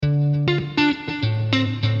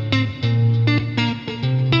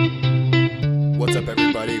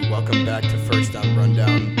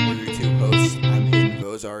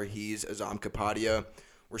Tom Kapadia.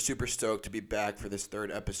 We're super stoked to be back for this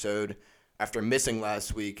third episode. After missing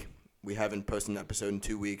last week, we haven't posted an episode in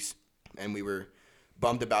 2 weeks, and we were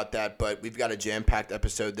bummed about that, but we've got a jam-packed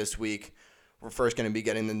episode this week. We're first going to be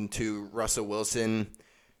getting into Russell Wilson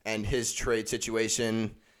and his trade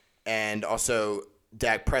situation, and also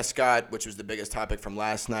Dak Prescott, which was the biggest topic from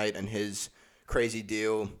last night, and his crazy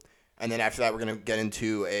deal. And then after that, we're going to get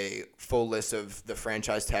into a full list of the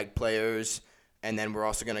franchise tag players. And then we're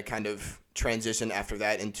also going to kind of transition after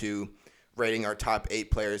that into rating our top 8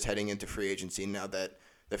 players heading into free agency now that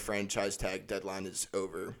the franchise tag deadline is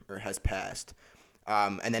over or has passed.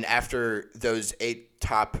 And then after those 8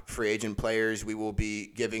 top free agent players, we will be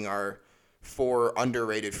giving our 4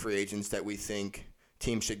 underrated free agents that we think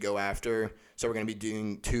teams should go after. So we're going to be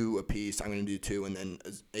doing 2 apiece. I'm going to do 2, and then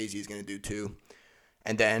AZ is going to do 2.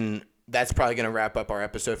 And then that's probably going to wrap up our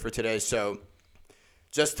episode for today. So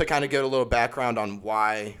just to kind of get a little background on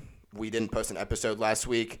why we didn't post an episode last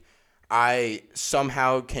week, I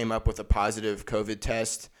somehow came up with a positive COVID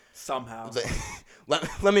test. Somehow.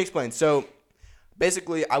 Let me explain. So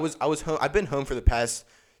basically, I was home. I've been home for the past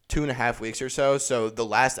 2.5 weeks or so. So the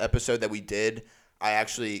last episode that we did, I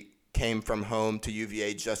actually came from home to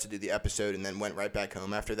UVA just to do the episode and then went right back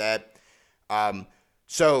home after that.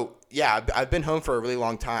 So, yeah, I've been home for a really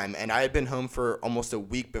long time, and I had been home for almost a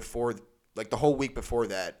week before, like the whole week before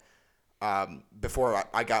that, before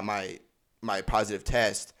I got my positive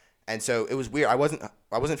test. And so it was weird. I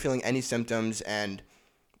wasn't feeling any symptoms, and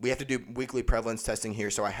we have to do weekly prevalence testing here,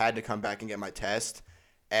 so I had to come back and get my test,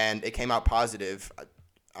 and it came out positive.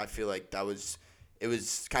 I feel like it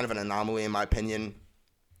was kind of an anomaly in my opinion.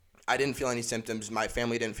 I didn't feel any symptoms. My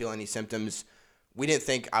family didn't feel any symptoms. We didn't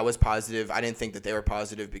think I was positive. I didn't think that they were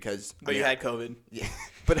positive because. But you had COVID. Yeah,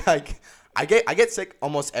 but I get sick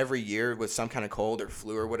almost every year with some kind of cold or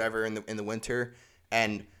flu or whatever in the winter,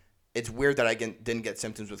 and it's weird that I didn't get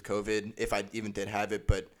symptoms with COVID if I even did have it.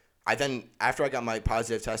 But after I got my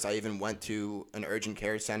positive test, I even went to an urgent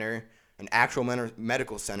care center, an actual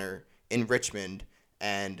medical center in Richmond,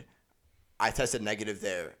 and I tested negative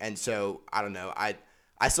there. And so I don't know.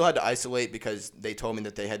 I still had to isolate because they told me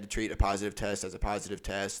that they had to treat a positive test as a positive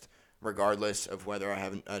test, regardless of whether I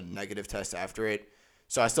have a negative test after it.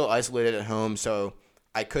 So I still isolated at home. So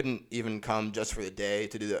I couldn't even come just for the day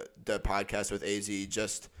to do the podcast with AZ,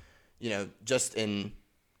 just in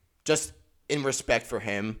respect for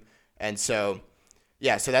him. And so,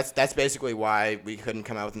 yeah, so that's basically why we couldn't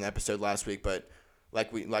come out with an episode last week. But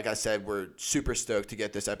like I said, we're super stoked to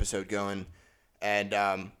get this episode going.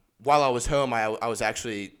 And while I was home, I was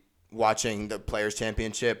actually watching the Players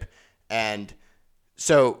Championship, and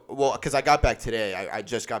so because I got back today, I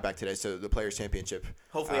just got back today. So the Players Championship.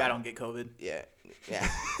 Hopefully, I don't get COVID. Yeah.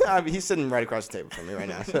 I mean, he's sitting right across the table from me right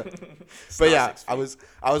now. So. But yeah, I was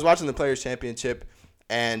watching the Players Championship,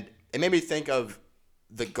 and it made me think of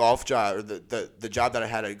the golf job or the job that I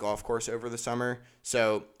had at a golf course over the summer.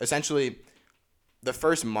 So essentially, the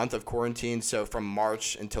first month of quarantine, so from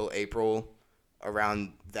March until April.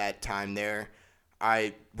 Around that time there,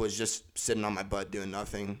 I was just sitting on my butt doing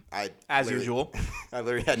nothing. As usual. I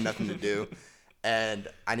literally had nothing to do, and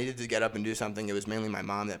I needed to get up and do something. It was mainly my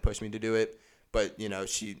mom that pushed me to do it, but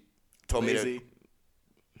she told lazy.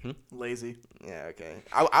 me to. Lazy. Yeah, okay.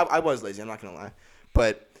 I was lazy. I'm not gonna lie,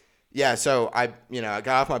 but yeah. So I got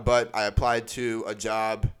off my butt. I applied to a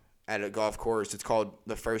job at a golf course. It's called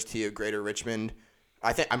the First Tee of Greater Richmond.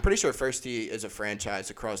 I'm pretty sure First Tee is a franchise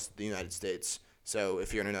across the United States. So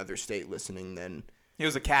if you're in another state listening, then he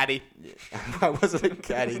was a caddy. Yeah. I wasn't a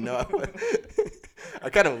caddy. No, I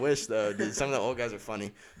kind of wish though, dude. Some of the old guys are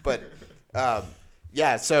funny, but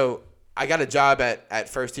yeah. So I got a job at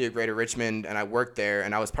First Tee of Greater Richmond, and I worked there,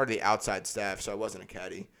 and I was part of the outside staff, so I wasn't a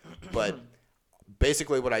caddy. But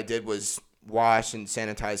basically, what I did was wash and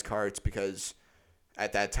sanitize carts because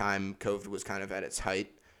at that time COVID was kind of at its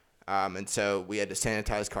height. And so we had to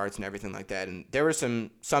sanitize carts and everything like that. And there were some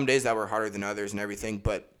days that were harder than others and everything.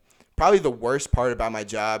 But probably the worst part about my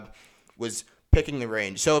job was picking the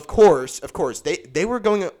range. So of course, they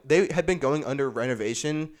had been going under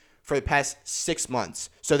renovation for the past 6 months.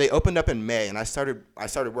 So they opened up in May, and I started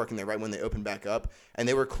working there right when they opened back up, and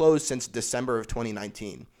they were closed since December of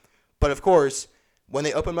 2019. But of course, when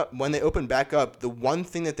they open back up, the one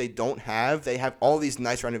thing that they don't have, they have all these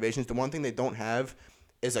nice renovations. The one thing they don't have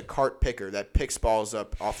is a cart picker that picks balls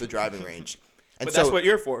up off the driving range. And but that's what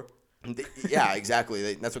you're for. Yeah,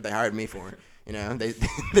 exactly. That's what they hired me for.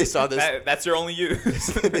 They saw this. That's your only use.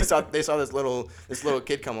 they saw this little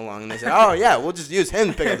kid come along, and they said, "Oh yeah, we'll just use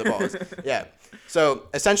him to pick up the balls." Yeah. So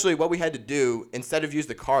essentially, what we had to do instead of use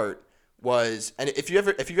the cart, was, and if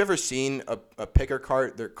you've ever seen a picker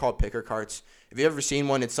cart, they're called picker carts. If you've ever seen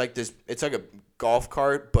one, it's like a golf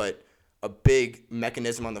cart, but a big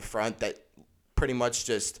mechanism on the front that pretty much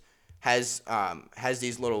just has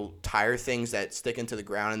these little tire things that stick into the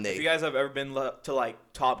ground, and If you guys have ever been to like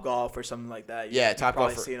Top Golf or something like that, you've Top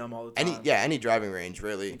probably Golf, seen them all the time. any driving range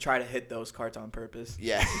really. You try to hit those carts on purpose.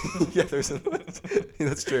 Yeah,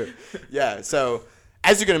 that's true. Yeah, so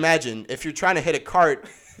as you can imagine, if you're trying to hit a cart,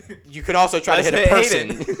 you could also try to hit a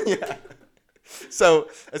person. Yeah. So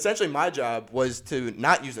essentially, my job was to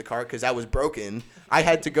not use the cart because that was broken. I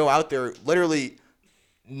had to go out there, literally,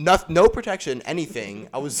 no protection, anything.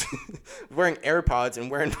 I was wearing AirPods and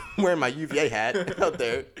wearing my UVA hat out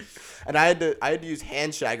there, and I had to use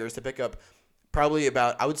hand shaggers to pick up probably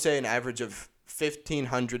about, I would say, an average of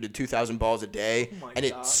 1,500 to 2,000 balls a day, and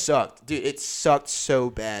it sucked, dude. It sucked so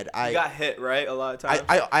bad. You got hit, right? A lot of times.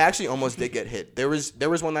 I actually almost did get hit. There was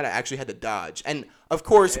one that I actually had to dodge, and of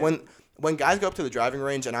course when guys go up to the driving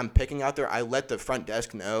range and I'm picking out there, I let the front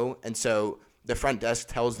desk know, and so the front desk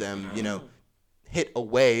tells them, hit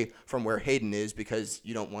away from where Hayden is because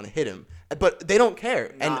you don't want to hit him. But they don't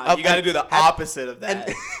care. Nah, you got to do the opposite of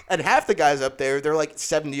that. And half the guys up there, they're like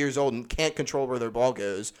 70 years old and can't control where their ball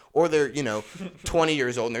goes. Or they're, 20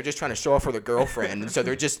 years old and they're just trying to show off for their girlfriend. And so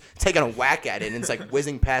they're just taking a whack at it and it's like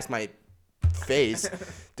whizzing past my face.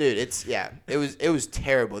 Dude, it was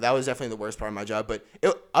terrible. That was definitely the worst part of my job. But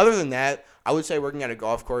other than that, I would say working at a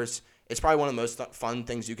golf course, it's probably one of the most fun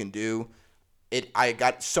things you can do. I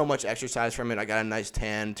got so much exercise from it. I got a nice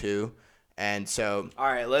tan too. And so all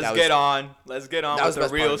right, let's get on with the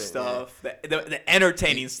real stuff, the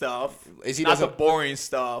entertaining stuff, not the boring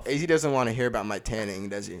stuff. AZ doesn't want to hear about my tanning,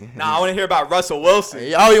 does he? Nah, I want to hear about Russell Wilson.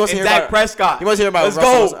 He wants to hear Dak Prescott. He wants to hear about Russell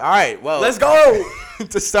Wilson. All right, well, let's go.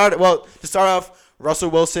 to start off, Russell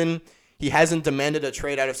Wilson, he hasn't demanded a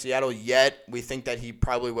trade out of Seattle yet. We think that he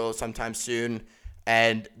probably will sometime soon.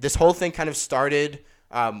 And this whole thing kind of started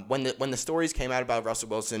when the stories came out about Russell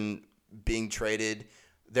Wilson being traded.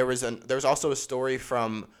 There was also a story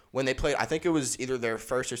from when they played, I think it was either their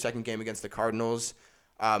first or second game against the Cardinals,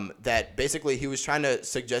 that basically he was trying to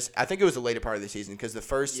suggest, I think it was the later part of the season, because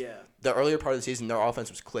the earlier part of the season, their offense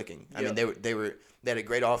was clicking. I mean, they had a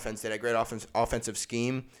great offense, they had a great offensive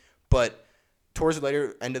scheme, but towards the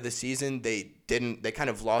later end of the season, they kind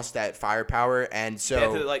of lost that firepower, and so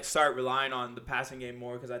they had to start relying on the passing game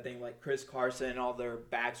more, because I think Chris Carson and all their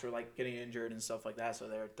backs were getting injured and stuff like that, so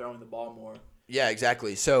they're throwing the ball more. Yeah,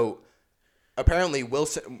 exactly. So apparently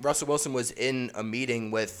Russell Wilson was in a meeting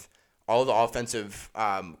with all the offensive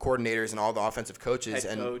coordinators and all the offensive coaches.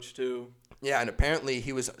 Head coach too. Yeah, and apparently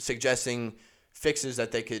he was suggesting fixes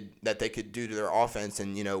that they could do to their offense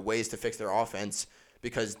and ways to fix their offense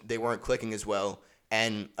because they weren't clicking as well.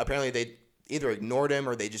 And apparently they either ignored him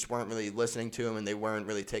or they just weren't really listening to him and they weren't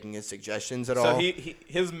really taking his suggestions at all. So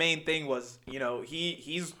his main thing was,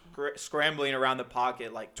 he's scrambling around the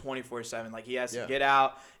pocket 24/7. He has to get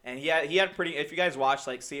out, and he had pretty. If you guys watch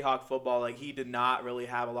Seahawk football, he did not really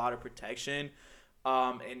have a lot of protection.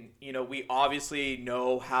 And we obviously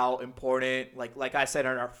know how important, like I said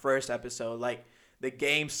in our first episode, the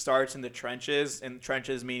game starts in the trenches, and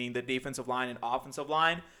trenches meaning the defensive line and offensive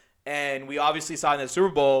line. And we obviously saw in the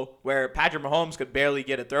Super Bowl where Patrick Mahomes could barely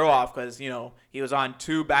get a throw off because, he was on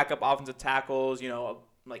two backup offensive tackles,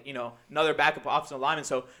 another backup offensive lineman.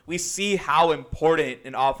 So we see how important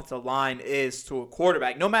an offensive line is to a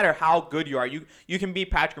quarterback. No matter how good you are, you can be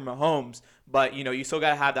Patrick Mahomes, but, you still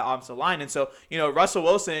got to have that offensive line. And so, Russell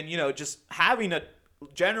Wilson, just having a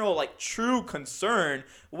general true concern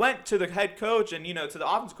went to the head coach and to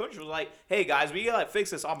the offensive coach was like, hey guys, we gotta fix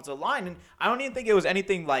this offensive line. And I don't even think it was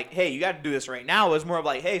anything hey, you got to do this right now. It was more of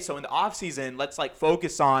hey, so in the offseason let's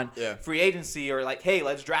focus on free agency, or hey,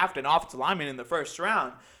 let's draft an offensive lineman in the first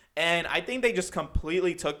round. And I think they just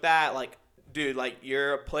completely took that dude,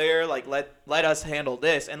 you're a player, let us handle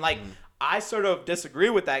this. And I sort of disagree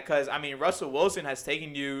with that because Russell Wilson has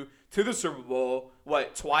taken you to the Super Bowl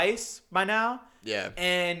twice by now. Yeah.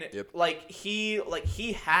 And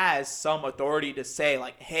he has some authority to say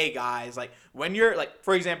hey guys, when you're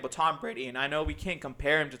for example, Tom Brady, and I know we can't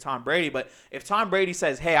compare him to Tom Brady, but if Tom Brady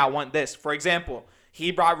says, hey, I want this, for example, he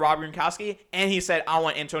brought Rob Gronkowski and he said, I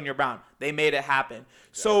want Antonio Brown. They made it happen. Yeah.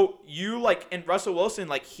 So you and Russell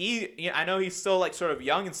Wilson, I know he's still sort of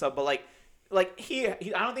young and stuff, but he I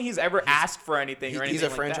don't think he's ever asked for anything or anything. He's a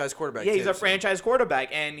franchise quarterback. Yeah, he's a franchise quarterback,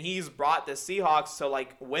 and he's brought the Seahawks to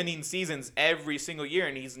winning seasons every single year,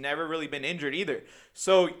 and he's never really been injured either.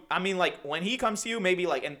 So when he comes to you, maybe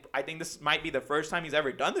and I think this might be the first time he's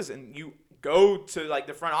ever done this, and you go to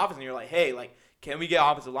the front office and you're hey, can we get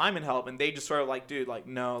offensive lineman help? And they just sort of like, dude, like,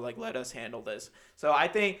 no, like, let us handle this. So I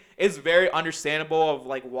think it's very understandable of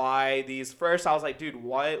like why these first I was like, dude,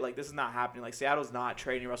 what? Like, this is not happening. Like, Seattle's not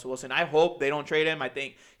trading Russell Wilson. I hope they don't trade him. I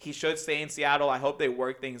think he should stay in Seattle. I hope they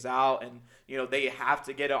work things out and, they have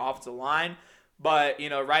to get an offensive line. But,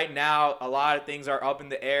 right now, a lot of things are up in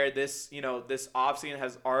the air. This offseason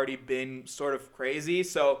has already been sort of crazy.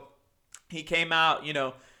 So he came out,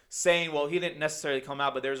 saying, well, he didn't necessarily come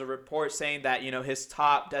out, but there's a report saying that, his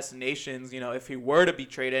top destinations, if he were to be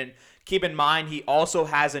traded, keep in mind he also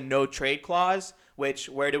has a no trade clause, which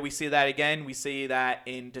where do we see that again? We see that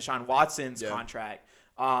in Deshaun Watson's contract,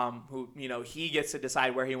 who, he gets to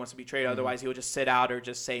decide where he wants to be traded. Otherwise, he'll just sit out or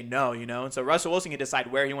just say no, And so Russell Wilson can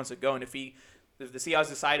decide where he wants to go. And if the Seahawks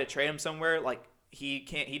decide to trade him somewhere, like,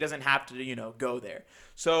 he doesn't have to, go there.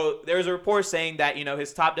 So there's a report saying that,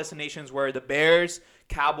 his top destinations were the Bears,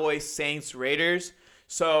 Cowboys, Saints, Raiders.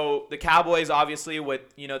 So the Cowboys, obviously, with,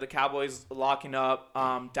 the Cowboys locking up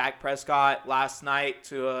Dak Prescott last night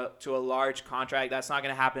to a large contract, that's not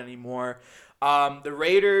going to happen anymore. The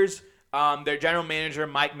Raiders, their general manager,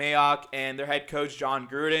 Mike Mayock, and their head coach, John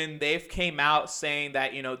Gruden, they've came out saying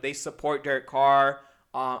that, they support Derek Carr.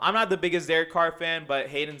 I'm not the biggest Derek Carr fan, but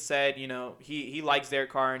Hayden said, he likes Derek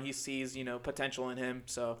Carr and he sees, potential in him.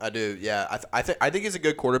 So I do, yeah. I think he's a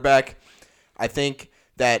good quarterback. I think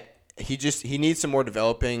that he needs some more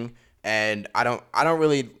developing, and I don't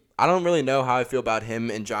really know how I feel about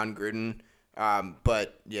him and John Gruden.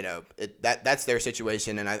 But that's their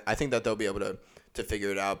situation, and I think that they'll be able to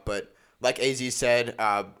figure it out. But like AZ said,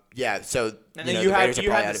 yeah. So and then you have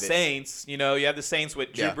the Saints. You have the Saints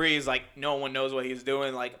with Drew Brees. Like, no one knows what he's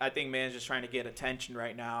doing. Like, I think man's just trying to get attention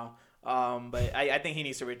right now. But I think he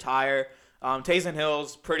needs to retire. Taysom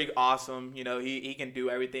Hill's pretty awesome. He can do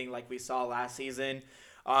everything like we saw last season.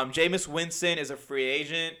 Jameis Winston is a free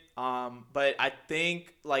agent. But I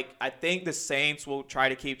think the Saints will try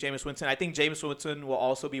to keep Jameis Winston. I think Jameis Winston will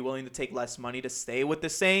also be willing to take less money to stay with the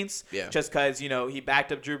Saints. Yeah. Just because, he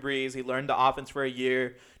backed up Drew Brees. He learned the offense for a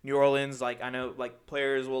year. New Orleans, I know,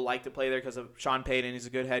 players will like to play there because of Sean Payton. He's a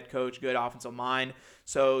good head coach, good offensive mind.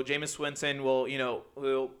 So Jameis Winston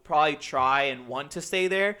will probably try and want to stay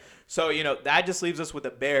there. So, that just leaves us with the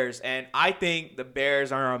Bears. And I think the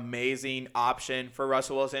Bears are an amazing option for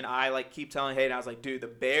Russell Wilson. I, keep telling Hayden, I was like, dude, the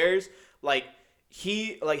Bears,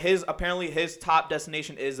 apparently his top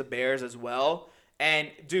destination is the Bears as well. And,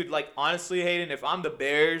 dude, honestly, Hayden, if I'm the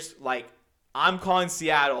Bears, I'm calling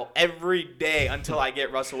Seattle every day until I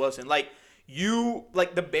get Russell Wilson.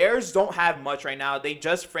 The Bears don't have much right now. They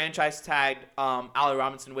just franchise tagged Allen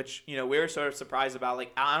Robinson, which, we were sort of surprised about.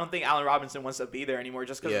 I don't think Allen Robinson wants to be there anymore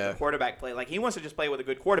just because of the quarterback play. He wants to just play with a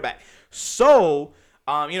good quarterback. So,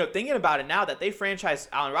 thinking about it now that they franchised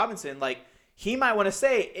Allen Robinson, he might want to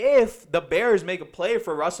stay if the Bears make a play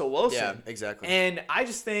for Russell Wilson. Yeah, exactly. And I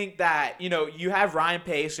just think that, you have Ryan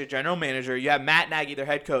Pace, your general manager. You have Matt Nagy, their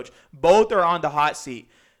head coach. Both are on the hot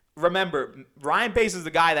seat. Remember, Ryan Pace is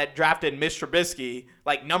the guy that drafted Mitch Trubisky,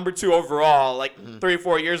 number 2 overall, 3 or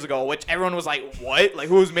 4 years ago, which everyone was like, what?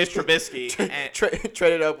 Who's Mitch Trubisky?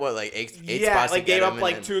 Traded up, eight spots to gave get up, him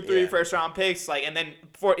 2-3 first-round picks, and then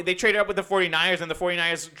they traded up with the 49ers, and the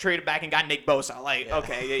 49ers traded back and got Nick Bosa.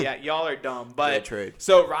 Okay, y'all are dumb. But trade.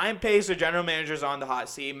 So Ryan Pace, the general manager, is on the hot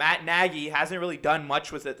seat. Matt Nagy hasn't really done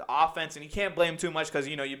much with the offense, and you can't blame him too much because,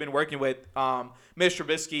 you've been working with Mitch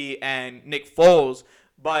Trubisky and Nick Foles.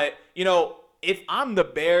 But, if I'm the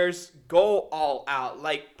Bears, go all out.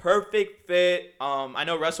 Perfect fit. I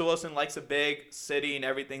know Russell Wilson likes a big city and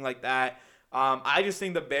everything like that. I just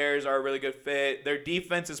think the Bears are a really good fit. Their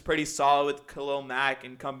defense is pretty solid with Khalil Mack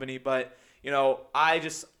and company. But,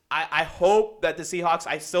 I hope that the Seahawks,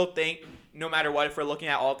 I still think no matter what, if we're looking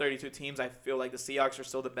at all 32 teams, I feel like the Seahawks are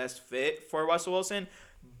still the best fit for Russell Wilson.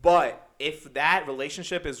 But if that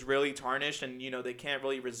relationship is really tarnished and, they can't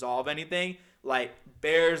really resolve anything,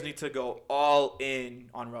 Bears need to go all in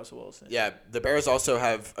on Russell Wilson. Yeah, the Bears also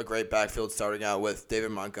have a great backfield starting out with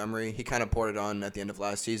David Montgomery. He kind of poured it on at the end of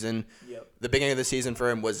last season. Yep. The beginning of the season for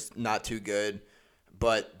him was not too good,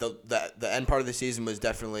 but the end part of the season was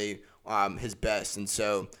definitely his best. And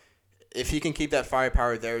so if he can keep that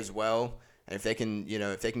firepower there as well, and if they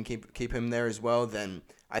can keep him there as well, then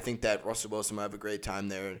I think that Russell Wilson will have a great time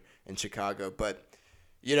there in Chicago. But,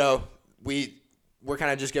 we're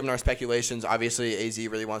kind of just giving our speculations. Obviously, AZ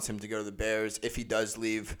really wants him to go to the Bears. If he does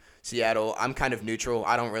leave Seattle, I'm kind of neutral.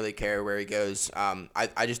 I don't really care where he goes. I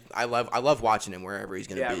love watching him wherever he's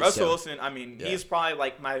going to be. Yeah, Russell Wilson, he's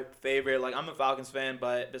probably my favorite. I'm a Falcons fan,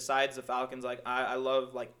 but besides the Falcons, I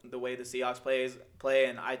love the way the Seahawks play,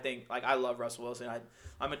 and I think I love Russell Wilson.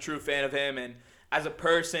 I'm a true fan of him, and as a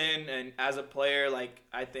person and as a player, like,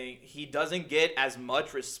 I think he doesn't get as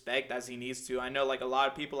much respect as he needs to. I know, like, a lot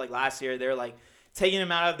of people, like, last year, they're, like, taking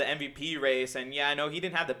him out of the MVP race. And, yeah, I know he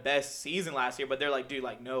didn't have the best season last year, but they're like, dude,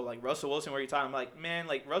 like, no, like, Russell Wilson, what are you talking? I'm like, man,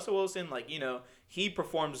 like, Russell Wilson, like, you know, he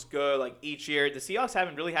performs good, like, each year. The Seahawks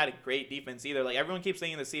haven't really had a great defense either. Like, everyone keeps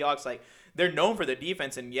saying the Seahawks, like, they're known for their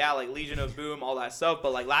defense and, yeah, like, Legion of Boom, all that stuff.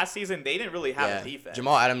 But, like, last season, they didn't really have a defense.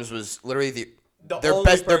 Jamal Adams was literally their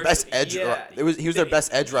best edge. Yeah, he was their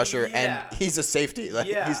best edge rusher, yeah. and he's a safety. Like,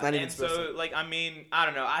 he's not even supposed to. So, like, I mean, I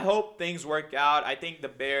don't know. I hope things work out. I think the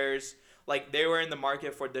Bears, like, they were in the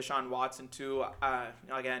market for Deshaun Watson too.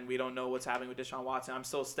 Again, we don't know what's happening with Deshaun Watson. I'm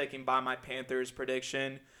still sticking by my Panthers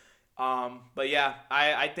prediction. But yeah,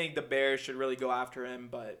 I think the Bears should really go after him.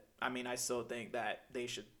 But I mean, I still think that they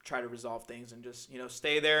should try to resolve things and just, you know,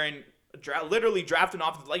 stay there and literally draft an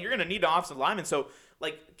offensive. Like, you're gonna need an offensive lineman, so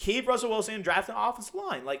like, keep Russell Wilson and draft an offensive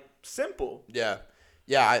line. Like, simple. Yeah.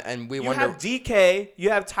 And we you wonder. You have DK, you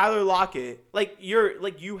have Tyler Lockett. Like,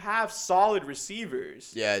 you have solid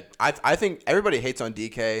receivers. Yeah, I think everybody hates on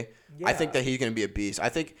DK. Yeah. I think that he's gonna be a beast. I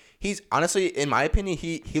think he's honestly, in my opinion,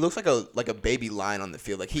 he looks like a baby lion on the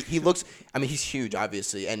field. Like, he looks. I mean, he's huge,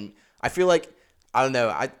 obviously, and I feel like, I don't know.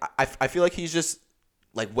 I feel like he's just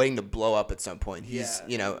like waiting to blow up at some point. He's,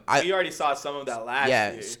 you know, we already saw some of that last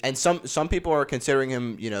year. Yeah, and some people are considering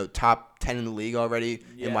him, you know, top 10 in the league already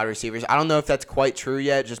in wide receivers. I don't know if that's quite true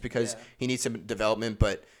yet, just because he needs some development.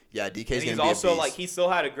 But yeah, DK's gonna be a beast. He's also, like, he still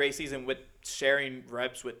had a great season with sharing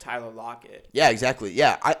reps with Tyler Lockett. Yeah, exactly.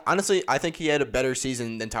 Yeah, I think he had a better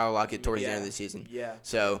season than Tyler Lockett towards the end of the season. Yeah.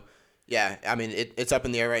 So yeah, I mean, it's up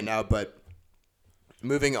in the air right now. But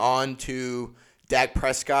moving on to Dak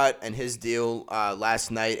Prescott and his deal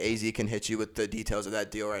last night. AZ can hit you with the details of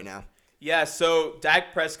that deal right now. Yeah, so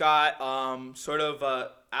Dak Prescott, sort of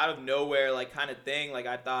out of nowhere, like, kind of thing. Like,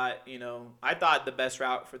 I thought the best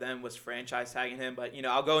route for them was franchise tagging him, but, you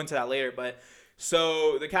know, I'll go into that later. But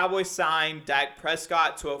so the Cowboys signed Dak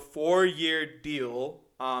Prescott to a 4-year deal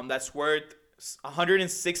that's worth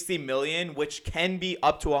 $160 million, which can be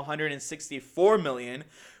up to $164 million,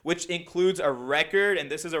 which includes a record, and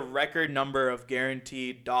this is a record number of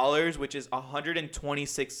guaranteed dollars, which is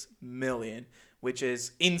 $126 million, which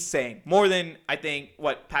is insane. More than, I think,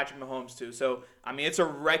 what Patrick Mahomes too. So, I mean, it's a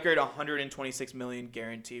record $126 million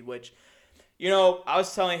guaranteed, which, you know, I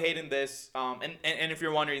was telling Hayden this, and if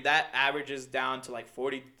you're wondering, that averages down to like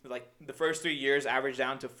 40, like the first 3 years average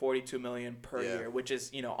down to $42 million per year, which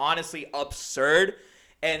is, you know, honestly absurd.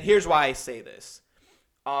 And here's why I say this.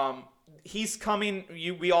 He's coming,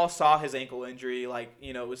 we all saw his ankle injury, like,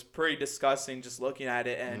 you know, it was pretty disgusting just looking at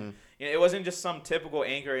it. And you know, it wasn't just some typical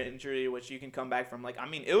ankle injury, which you can come back from. Like, I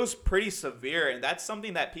mean, it was pretty severe. And that's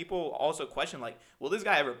something that people also question, like, will this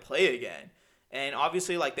guy ever play again? And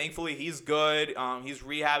obviously, like, thankfully, he's good. He's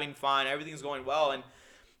rehabbing fine. Everything's going well. And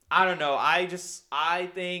I don't know. I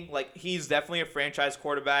think, like, he's definitely a franchise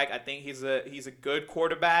quarterback. I think he's a good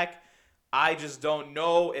quarterback. I just don't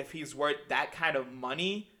know if he's worth that kind of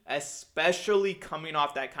money, especially coming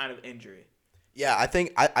off that kind of injury. Yeah, I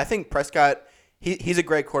think Prescott, he's a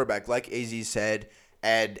great quarterback, like AZ said.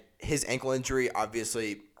 And his ankle injury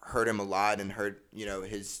obviously hurt him a lot and hurt, you know,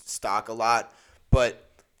 his stock a lot.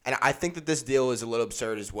 And I think that this deal is a little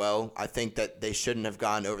absurd as well. I think that they shouldn't have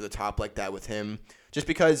gone over the top like that with him, just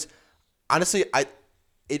because, honestly,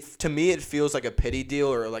 to me it feels like a pity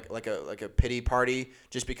deal or like a pity party,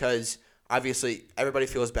 just because obviously everybody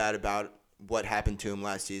feels bad about what happened to him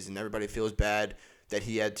last season. Everybody feels bad that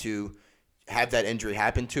he had to have that injury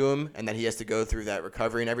happen to him and that he has to go through that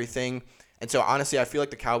recovery and everything. And so honestly, I feel like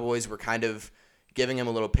the Cowboys were kind of giving him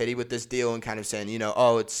a little pity with this deal and kind of saying, you know,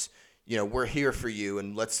 oh, it's, you know, we're here for you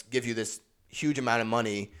and let's give you this huge amount of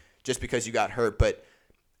money just because you got hurt. But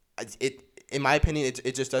in my opinion,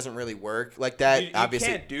 it just doesn't really work like that. You obviously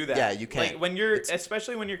can't do that. Yeah, you can't. Like,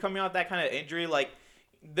 especially when you're coming out that kind of injury, like,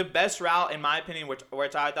 the best route, in my opinion,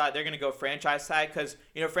 which I thought they're going to go franchise tag, because,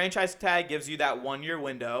 you know, franchise tag gives you that 1-year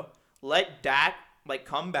window. Let Dak, like,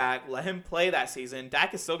 come back, let him play that season.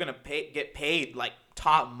 Dak is still going to get paid, like,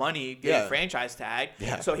 top money getting franchise tag.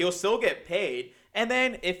 Yeah. So he'll still get paid. And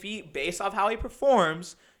then if he, based off how he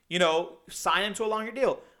performs, you know, sign him to a longer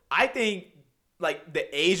deal. I think, like, the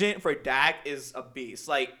agent for Dak is a beast.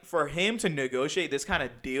 Like, for him to negotiate this kind of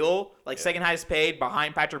deal, like, second highest paid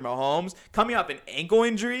behind Patrick Mahomes, coming off an ankle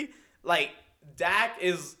injury, like, Dak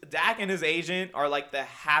and his agent are, like, the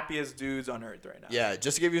happiest dudes on earth right now. Yeah,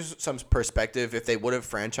 just to give you some perspective, if they would have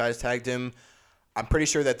franchise tagged him, I'm pretty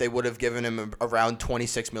sure that they would have given him around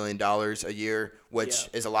 $26 million a year, which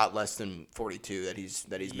is a lot less than $42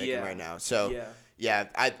 that he's making right now. So,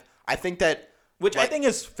 I think that Which I think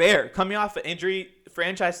is fair. Coming off an injury,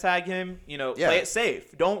 franchise tag him, play it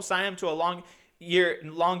safe. Don't sign him to a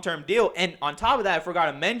long-term deal. And on top of that, I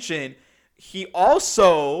forgot to mention, he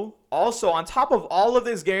also on top of all of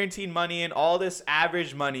this guaranteed money and all this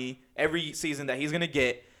average money every season that he's going to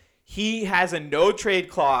get, he has a no-trade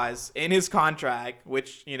clause in his contract,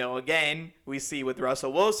 which, again, we see with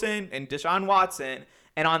Russell Wilson and Deshaun Watson.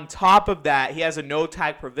 And on top of that, he has a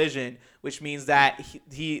no-tag provision, which means that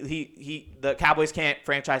the Cowboys can't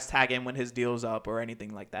franchise tag him when his deal's up or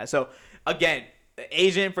anything like that. So, again, the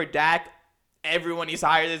agent for Dak, everyone needs to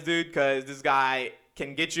hire this dude because this guy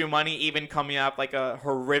can get you money even coming up like a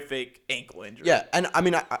horrific ankle injury. Yeah, and I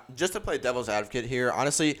mean, just to play devil's advocate here,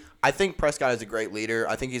 honestly, I think Prescott is a great leader.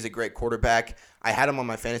 I think he's a great quarterback. I had him on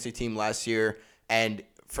my fantasy team last year, and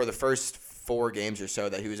for the first 4 games or so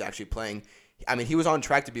that he was actually playing, I mean, he was on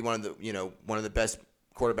track to be one of the best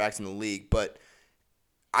quarterbacks in the league. But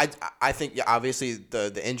I think, obviously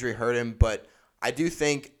the injury hurt him. But I do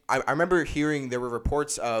think I remember hearing there were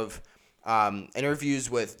reports of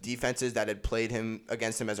interviews with defenses that had played him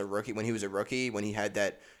against him as a rookie when he was a rookie, when he had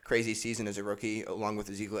that crazy season as a rookie along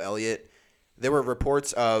with Ezekiel Elliott. There were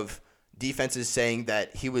reports of defenses saying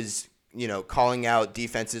that he was, calling out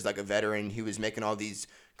defenses like a veteran. He was making all these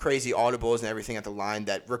crazy audibles and everything at the line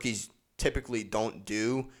that rookies typically don't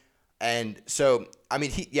do. And so, I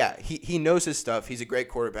mean, he knows his stuff. He's a great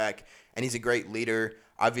quarterback, and he's a great leader.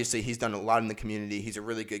 Obviously, he's done a lot in the community. He's a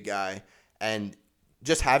really good guy. And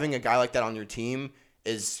just having a guy like that on your team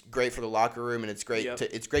is great for the locker room, and it's great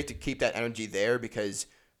it's great to keep that energy there because,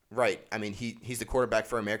 right, I mean, he's the quarterback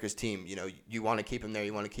for America's team. You want to keep him there.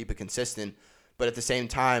 You want to keep it consistent. But at the same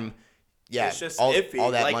time, it's just iffy.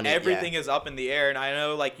 All that money, everything is up in the air. And I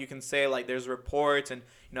know, you can say, there's reports, and,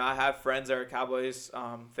 I have friends that are Cowboys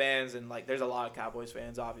fans, and, there's a lot of Cowboys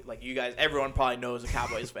fans. Obviously, you guys, everyone probably knows a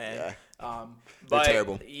Cowboys fan. They're but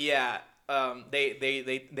terrible. Yeah.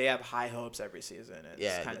 They have high hopes every season.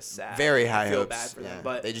 It's kind of sad. Very high hopes. I feel bad for them,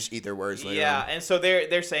 but they just eat their words later. Yeah, and so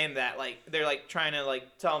they're saying that they're trying to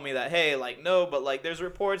tell me that, hey, no, but there's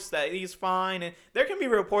reports that he's fine, and there can be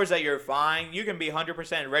reports that you're fine. You can be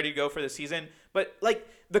 100% ready to go for the season, but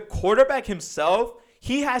the quarterback himself,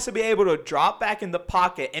 he has to be able to drop back in the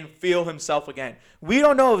pocket and feel himself again. We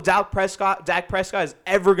don't know if Dak Prescott is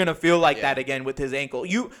ever gonna feel that again with his ankle.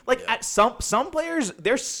 At some players,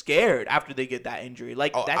 they're scared after they get that injury.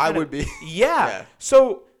 I would be. Yeah.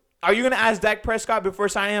 So are you gonna ask Dak Prescott before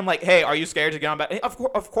signing him? Hey, are you scared to get on back?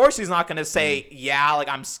 Of course, he's not gonna say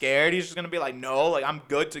I'm scared. He's just gonna be no, I'm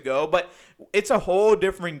good to go. But it's a whole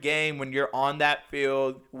different game when you're on that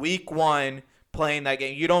field, week 1. Playing that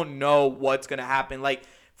game. You don't know what's going to happen.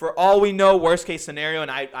 For all we know, worst case scenario, and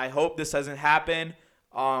I hope this doesn't happen,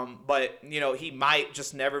 but, he might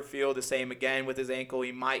just never feel the same again with his ankle.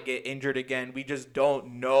 He might get injured again. We just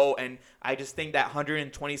don't know, and I just think that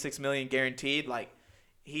 $126 million guaranteed, I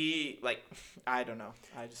don't know. I don't know.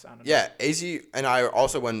 Yeah, AZ and I are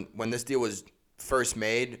also, when this deal was first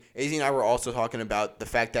made, AZ and I were also talking about the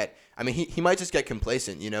fact that, I mean, he might just get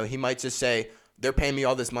complacent, He might just say, they're paying me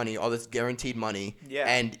all this money, all this guaranteed money,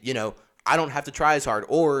 and, I don't have to try as hard.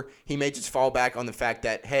 Or he may just fall back on the fact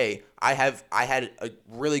that, hey, I had a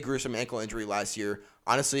really gruesome ankle injury last year.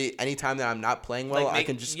 Honestly, anytime that I'm not playing well, I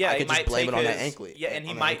can just blame it on that ankle. Yeah, and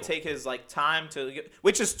he might take his time to,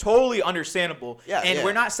 which is totally understandable. Yeah, and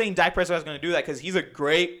we're not saying Dak Prescott is going to do that because he's a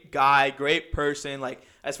great guy, great person,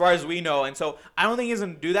 as far as we know. And so I don't think he's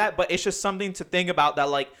going to do that, but it's just something to think about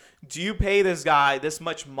that, do you pay this guy this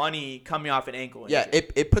much money coming off an ankle injury? Yeah,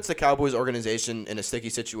 it puts the Cowboys organization in a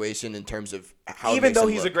sticky situation in terms of how. Even though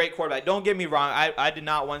he's a great quarterback, don't get me wrong. I did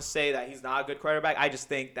not once say that he's not a good quarterback. I just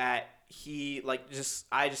think that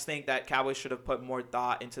I just think that Cowboys should have put more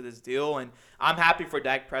thought into this deal, and I'm happy for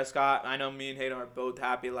Dak Prescott. I know me and Hayden are both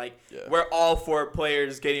happy. We're all for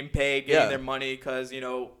players getting paid, getting their money, because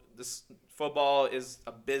this football is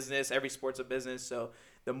a business. Every sport's a business, so.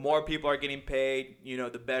 The more people are getting paid,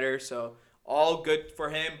 the better. So all good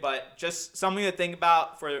for him, but just something to think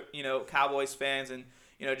about for, Cowboys fans, and,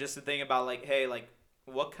 just to think about hey,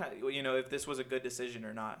 what kind, if this was a good decision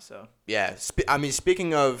or not. So yeah,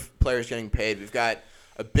 speaking of players getting paid, we've got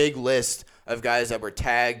a big list of guys that were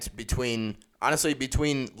tagged between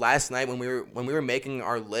last night when we were making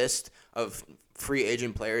our list of free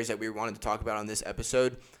agent players that we wanted to talk about on this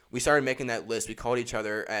episode. We started making that list. We called each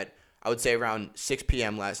other at, I would say, around 6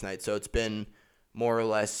 p.m. last night. So it's been more or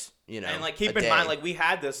less, and keep in mind, we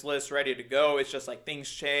had this list ready to go. It's just things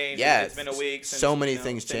change. Yeah, it's been a week. Since, so many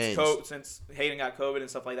things changed since Hayden got COVID and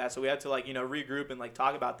stuff like that. So we had to regroup and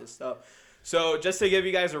talk about this stuff. So just to give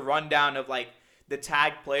you guys a rundown of the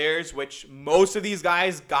tagged players, which most of these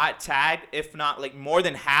guys got tagged, if not like more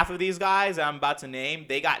than half of these guys I'm about to name,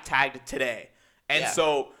 they got tagged today. And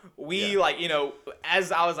so we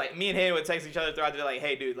as I was like, me and Hayden would text each other throughout the day, like,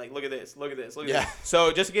 hey dude, like look at this.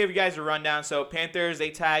 So just to give you guys a rundown, so Panthers,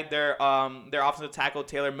 they tagged their offensive tackle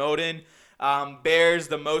Taylor Moden. Bears,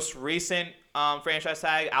 the most recent franchise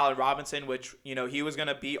tag, Allen Robinson, which, he was going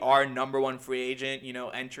to be our number one free agent,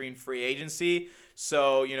 entering free agency.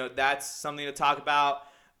 So, that's something to talk about.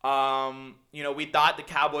 We thought the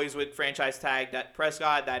Cowboys would franchise tag that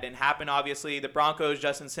Prescott. That didn't happen, obviously. The Broncos,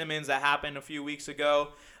 Justin Simmons, that happened a few weeks ago.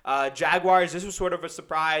 Jaguars, this was sort of a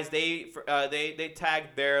surprise. They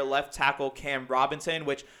tagged their left tackle Cam Robinson,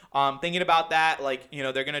 which thinking about that, like,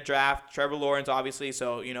 they're going to draft Trevor Lawrence, obviously.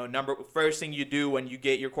 So, first thing you do when you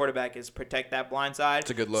get your quarterback is protect that blind side.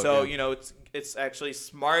 It's a good look. So, it's actually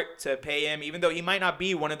smart to pay him, even though he might not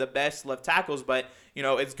be one of the best left tackles, but,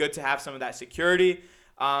 it's good to have some of that security.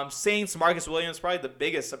 Saints, Marcus Williams, probably the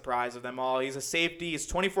biggest surprise of them all. He's a safety. He's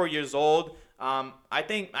 24 years old. I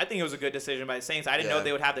think it was a good decision by the Saints. I didn't know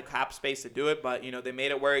they would have the cap space to do it, but, they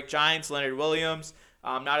made it work. Giants, Leonard Williams.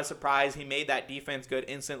 Not a surprise. He made that defense good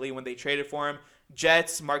instantly when they traded for him.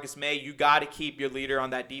 Jets, Marcus May, you got to keep your leader on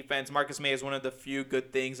that defense. Marcus May is one of the few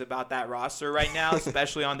good things about that roster right now,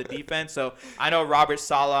 especially on the defense. So I know Robert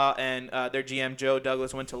Saleh and their GM Joe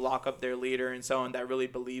Douglas went to lock up their leader and someone that really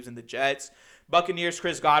believes in the Jets. Buccaneers,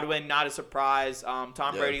 Chris Godwin, not a surprise.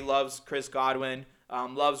 Tom Brady loves Chris Godwin,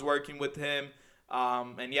 loves working with him.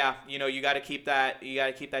 You got to keep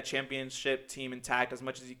that championship team intact as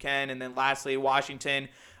much as you can. And then lastly, Washington,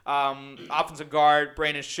 offensive guard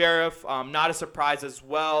Brandon Sheriff, not a surprise as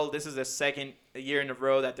well. This is the second year in a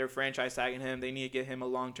row that they're franchise tagging him. They need to get him a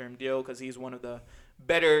long-term deal because he's one of the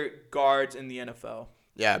better guards in the NFL.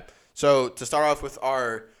 Yeah. So to start off with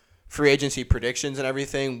our free agency predictions and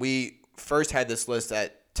everything, we first had this list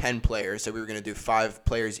at 10 players. So we were going to do 5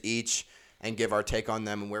 players each and give our take on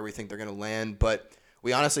them and where we think they're going to land. But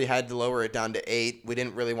we honestly had to lower it down to 8. We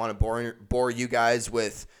didn't really want to bore you guys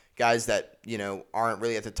with guys that, aren't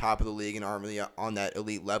really at the top of the league and aren't really on that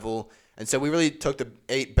elite level. And so we really took the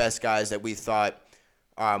 8 best guys that we thought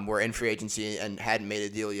were in free agency and hadn't made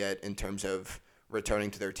a deal yet in terms of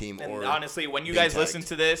returning to their team. And honestly, when you guys listen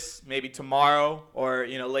to this, maybe tomorrow or,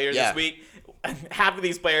 later this week, half of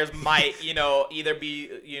these players might, either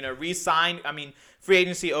be, re-signed. I mean, free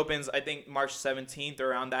agency opens, I think, March 17th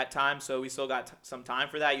or around that time. So we still got some time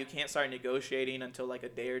for that. You can't start negotiating until like a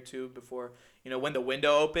day or two before, when the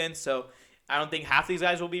window opens. So I don't think half these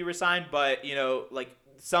guys will be re-signed, but,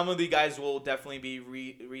 some of the guys will definitely be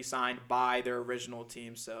re-signed by their original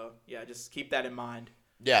team. So, yeah, just keep that in mind.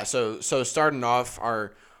 Yeah, so starting off,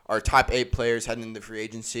 our top 8 players heading into free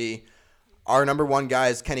agency. Our number 1 guy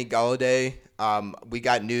is Kenny Golladay. We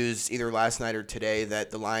got news either last night or today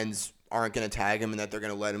that the Lions aren't going to tag him and that they're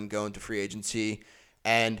going to let him go into free agency.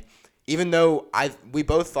 And even though we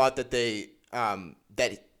both thought that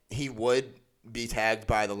that he would be tagged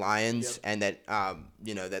by the Lions and that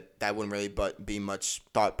that wouldn't really be much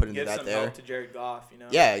thought put into that there. Give some help to Jared Goff,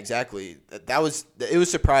 Yeah, exactly. It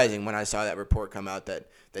was surprising when I saw that report come out that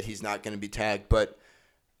he's not going to be tagged, but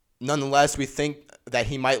nonetheless, we think that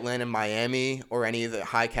he might land in Miami or any of the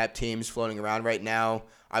high cap teams floating around right now.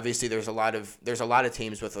 Obviously, there's a lot of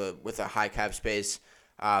teams with a high cap space,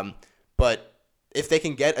 but if they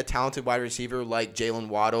can get a talented wide receiver like Jalen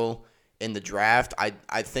Waddle in the draft,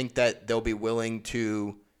 I think that they'll be willing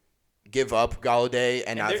to give up Golladay,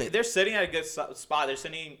 and I think they're sitting at a good spot. They're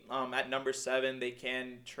sitting at number 7. They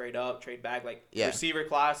can trade up, trade back, receiver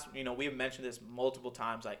class. We've mentioned this multiple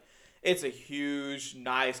times. Like, it's a huge,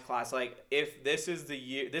 nice class. Like, if this is the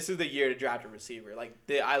year to draft a receiver. Like,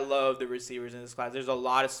 I love the receivers in this class. There's a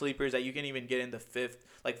lot of sleepers that you can even get in the 4th,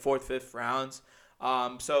 5th rounds.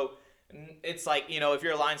 So it's like, if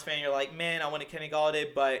you're a Lions fan, you're like, man, I want a Kenny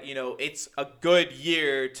Golladay, but, it's a good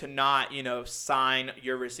year to not, sign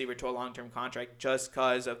your receiver to a long-term contract just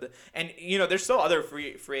because of and, there's still other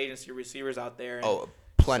free agency receivers out there. Oh,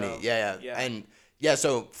 plenty. So, yeah. And, yeah,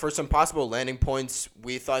 so for some possible landing points,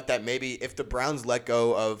 we thought that maybe if the Browns let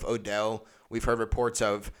go of Odell, we've heard reports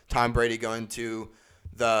of Tom Brady going to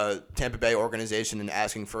the Tampa Bay organization and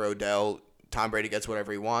asking for Odell. Tom Brady gets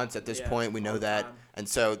whatever he wants. At this point, we know that. And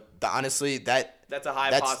so, honestly, that's a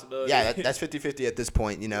high possibility. Yeah, that's 50-50 at this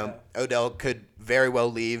point. Odell could very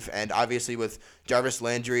well leave. And obviously with Jarvis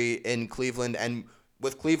Landry in Cleveland and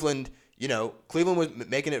with Cleveland, Cleveland was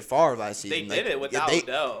making it far last season. They did it without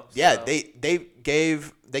Odell. So. Yeah, they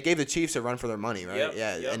gave the Chiefs a run for their money, right?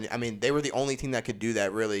 Yep. And I mean, they were the only team that could do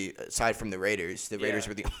that, really, aside from the Raiders. The Raiders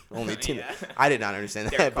were the only team. I did not understand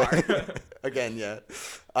that. But again, yeah.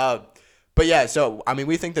 But But yeah, so I mean,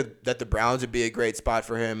 we think that the Browns would be a great spot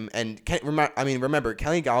for him. And remember,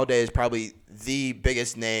 Kenny Golladay is probably the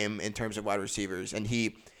biggest name in terms of wide receivers, and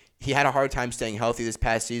he had a hard time staying healthy this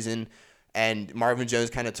past season. And Marvin Jones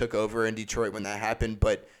kind of took over in Detroit when that happened.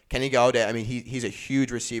 But Kenny Golladay, I mean, he's a huge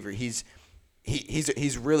receiver. He's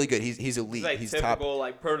really good. He's elite. Like he's typical, top.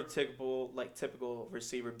 like prototypical, like typical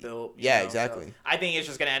receiver built. Yeah, exactly. So I think it's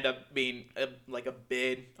just gonna end up being a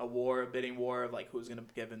bidding war of like who's gonna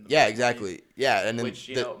give him. Yeah, exactly. Yeah, and then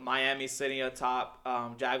which Miami's sitting on top.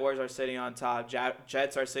 Jaguars are sitting on top.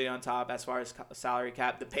 Jets are sitting on top as far as salary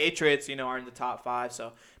cap. The Patriots, are in the top 5.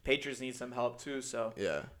 So Patriots need some help too. So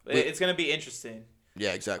yeah, it's gonna be interesting.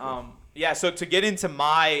 Yeah, exactly. So to get into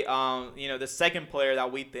my, the second player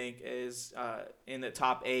that we think is in the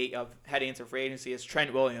top 8 of heading into free agency is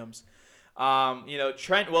Trent Williams.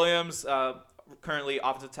 Trent Williams, currently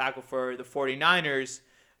offensive tackle for the 49ers,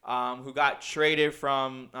 who got traded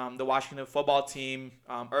from the Washington football team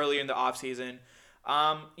earlier in the offseason.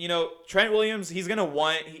 Trent Williams, he's gonna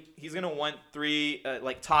want 3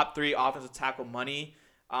 top 3 offensive tackle money.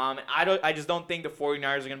 I just don't think the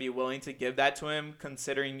 49ers are going to be willing to give that to him,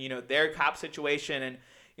 considering, their cap situation. And,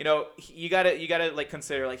 you gotta like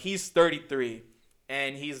consider, like, he's 33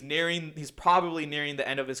 and he's probably nearing the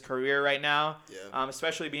end of his career right now. Yeah.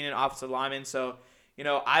 Especially being an offensive lineman. So,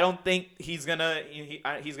 I don't think he's going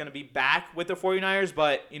to be back with the 49ers,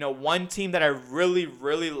 but, one team that I really,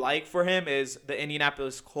 really like for him is the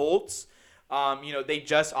Indianapolis Colts. They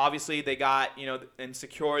just obviously they got, and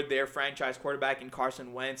secured their franchise quarterback in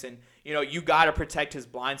Carson Wentz. And, you got to protect his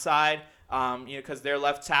blind side, because their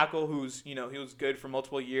left tackle, who's, he was good for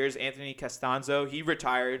multiple years, Anthony Castonzo, he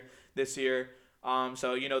retired this year.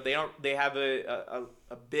 So, they have a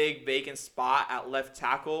big vacant spot at left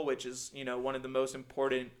tackle, which is, one of the most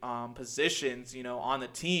important positions, on the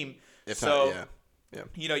team.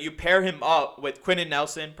 You pair him up with Quentin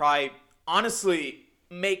Nelson, probably, honestly,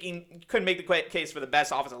 couldn't make the case for the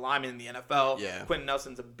best offensive lineman in the NFL. Yeah. Quentin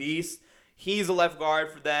Nelson's a beast. He's a left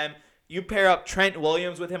guard for them. You pair up Trent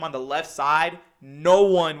Williams with him on the left side, no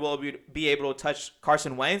one will be able to touch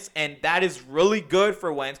Carson Wentz, and that is really good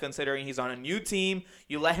for Wentz considering he's on a new team.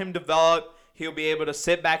 You let him develop. He'll be able to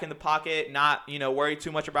sit back in the pocket, not worry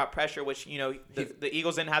too much about pressure, which the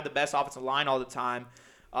Eagles didn't have the best offensive line all the time.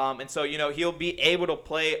 And so, he'll be able to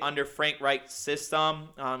play under Frank Reich's system,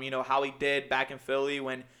 how he did back in Philly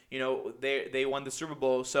when, they won the Super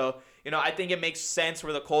Bowl. So, I think it makes sense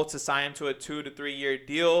for the Colts to sign him to a 2 to 3 year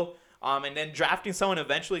deal. And then drafting someone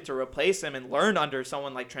eventually to replace him and learn under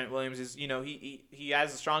someone like Trent Williams is, he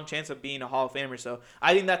has a strong chance of being a Hall of Famer. So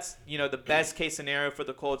I think that's, the best case scenario for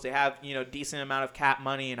the Colts. They have, decent amount of cap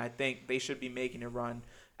money, and I think they should be making a run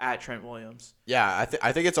at Trent Williams. Yeah,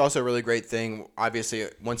 I think it's also a really great thing. Obviously,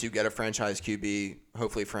 once you get a franchise QB,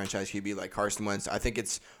 hopefully franchise QB like Carson Wentz, I think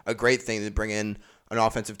it's a great thing to bring in an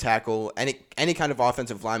offensive tackle, any kind of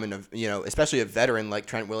offensive lineman, especially a veteran like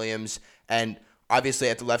Trent Williams. And obviously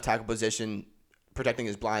at the left tackle position, protecting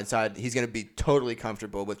his blind side, he's going to be totally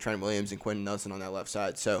comfortable with Trent Williams and Quentin Nelson on that left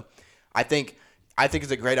side. So I think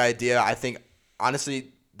it's a great idea. I think,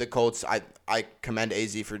 honestly, the Colts, I commend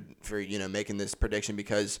AZ for making this prediction,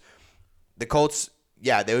 because the Colts,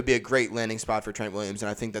 they would be a great landing spot for Trent Williams, and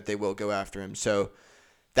I think that they will go after him. So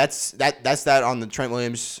that's that on the Trent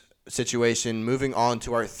Williams situation. Moving on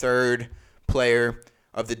to our third player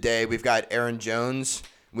of the day, we've got Aaron Jones.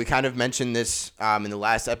 We kind of mentioned this in the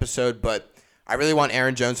last episode, but I really want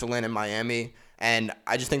Aaron Jones to land in Miami, and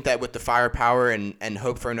I just think that with the firepower and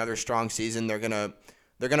hope for another strong season, they're gonna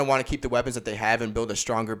want to keep the weapons that they have and build a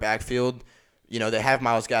stronger backfield. They have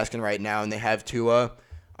Myles Gaskin right now, and they have Tua.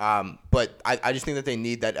 But I just think that they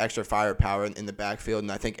need that extra firepower in the backfield,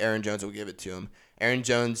 and I think Aaron Jones will give it to him. Aaron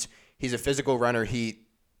Jones, he's a physical runner. He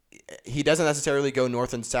doesn't necessarily go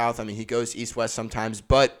north and south. I mean, he goes east-west sometimes,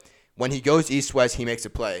 but when he goes east-west, he makes a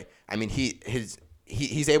play. I mean,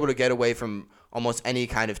 he's able to get away from almost any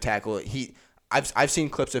kind of tackle. I've seen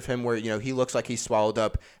clips of him where he looks like he's swallowed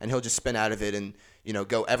up, and he'll just spin out of it and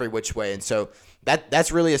go every which way. And so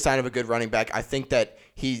that's really a sign of a good running back. I think that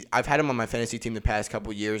I've had him on my fantasy team the past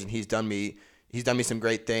couple of years, and he's done me some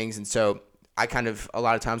great things. And so I kind of, a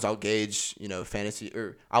lot of times I'll gauge, fantasy,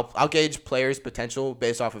 or I'll gauge players' potential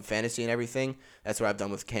based off of fantasy and everything. That's what I've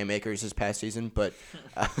done with Cam Akers this past season. But,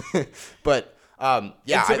 yeah. And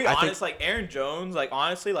to be honest, like Aaron Jones, like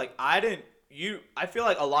honestly, like I feel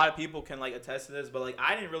like a lot of people can like attest to this, but like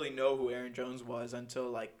I didn't really know who Aaron Jones was until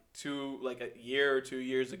like a year or 2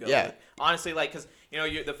 years ago. Yeah. Like, honestly, like, cause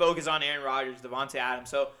the focus on Aaron Rodgers, Devontae Adams.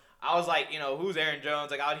 So I was like, who's Aaron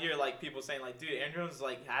Jones? Like I would hear like people saying like, dude, Aaron Jones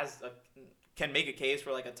like has a can make a case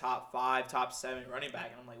for like a top 5, top 7 running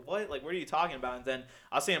back. And I'm like, what? Like, what are you talking about? And then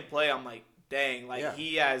I'll see him play. I'm like, dang, like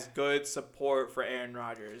he has good support for Aaron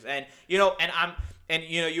Rodgers. And,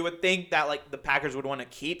 you would think that like the Packers would want to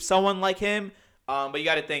keep someone like him. But you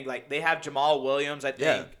got to think like they have Jamal Williams, I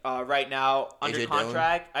think, right now under AJ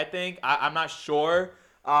contract. Dillon. I think I'm not sure.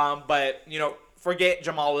 But forget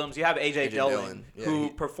Jamal Williams. You have AJ Dillon, who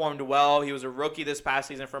performed well. He was a rookie this past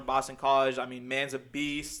season from Boston College. I mean, man's a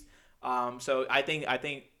beast. So I think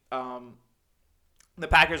the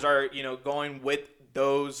Packers are going with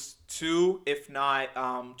those two, if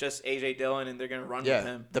not just AJ Dillon, and they're gonna run with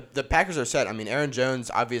him. The Packers are set. I mean, Aaron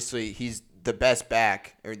Jones, obviously, he's the best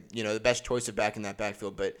back, or the best choice of back in that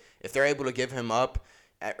backfield. But if they're able to give him up,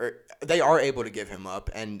 or they are able to give him up,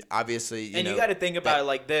 and obviously, you got to think about it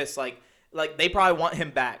like this, like they probably want him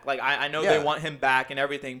back. Like I know they want him back and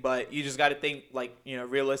everything, but you just got to think like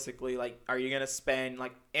realistically. Like, are you gonna spend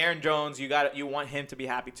like Aaron Jones? You want him to be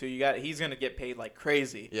happy too. He's gonna get paid like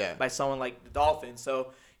crazy by someone like the Dolphins.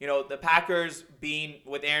 So the Packers being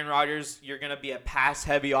with Aaron Rodgers, you're gonna be a pass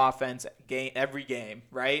heavy offense every game,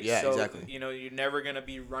 right? Yeah, so, exactly. You're never gonna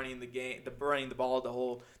be running the ball the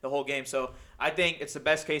whole game. So I think it's the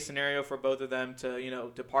best case scenario for both of them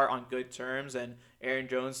to depart on good terms, and Aaron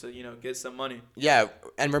Jones to get some money. Yeah,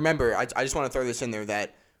 and remember, I just want to throw this in there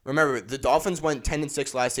that remember the Dolphins went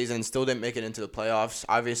 10-6 last season and still didn't make it into the playoffs.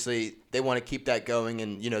 Obviously, they want to keep that going,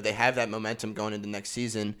 and they have that momentum going into next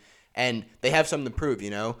season. And they have something to prove,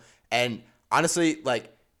 And honestly,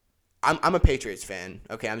 like, I'm a Patriots fan.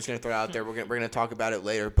 Okay, I'm just gonna throw it out there. We're gonna talk about it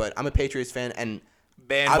later, but I'm a Patriots fan, and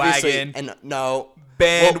bandwagon. And no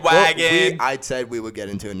bandwagon. I said we would get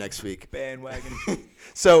into it next week. Bandwagon.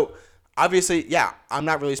 So obviously, I'm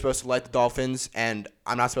not really supposed to like the Dolphins, and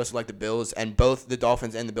I'm not supposed to like the Bills. And both the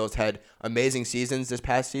Dolphins and the Bills had amazing seasons this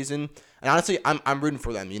past season, and honestly, I'm rooting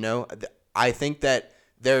for them. I think that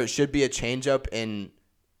there should be a change up in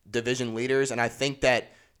division leaders, and I think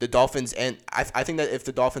that the Dolphins I think that if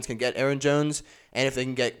the Dolphins can get Aaron Jones, and if they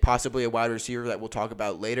can get possibly a wide receiver that we'll talk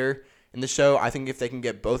about later in the show, I think if they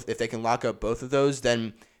can lock up both of those,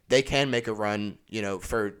 then they can make a run,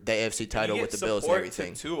 for the AFC title with the Bills and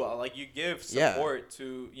everything. To Tua, like you give support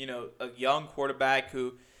to a young quarterback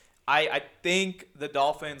who I think the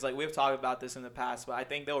Dolphins, like we've talked about this in the past, but I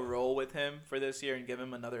think they'll roll with him for this year and give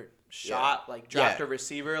him another shot. Like draft a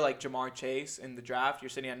receiver like Jamar Chase in the draft. You're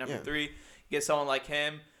sitting at number 3. Get someone like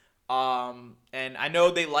him. And I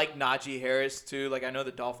know they like Najee Harris too. Like I know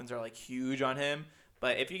the Dolphins are like huge on him.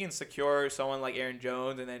 But if you can secure someone like Aaron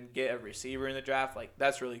Jones and then get a receiver in the draft, like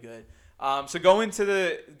that's really good. So going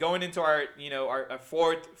into our our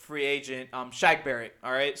fourth free agent, Shaq Barrett.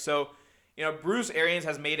 All right, so. Bruce Arians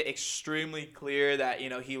has made it extremely clear that,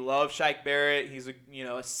 he loves Shaq Barrett. He's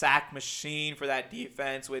a sack machine for that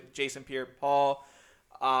defense with Jason Pierre-Paul.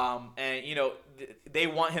 And, they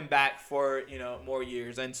want him back for, more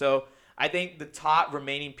years. And so I think the top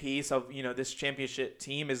remaining piece of, this championship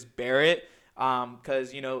team is Barrett.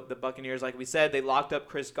 Because, the Buccaneers, like we said, they locked up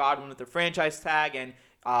Chris Godwin with the franchise tag. And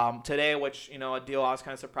today, which, a deal I was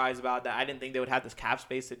kind of surprised about that I didn't think they would have this cap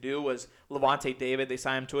space to do was Levante David. They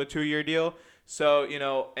signed him to a 2-year deal. So,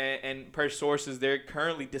 and per sources, they're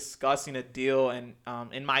currently discussing a deal. And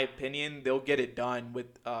in my opinion, they'll get it done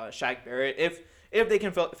with Shaq Barrett if they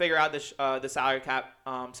can figure out the salary cap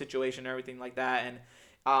situation and everything like that. And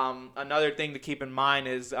another thing to keep in mind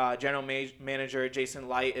is general manager Jason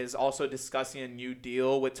Light is also discussing a new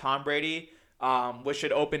deal with Tom Brady. Which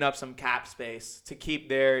should open up some cap space to keep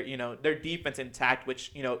their defense intact,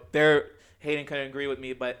 which, Hayden couldn't agree with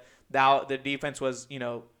me, but the defense was,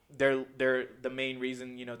 they're the main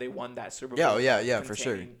reason, they won that Super Bowl. Yeah, for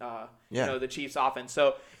sure. The Chiefs offense.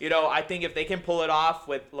 So, I think if they can pull it off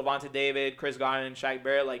with Levante David, Chris Godwin, and Shaq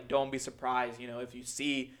Barrett, like, don't be surprised, if you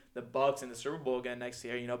see the Bucs in the Super Bowl again next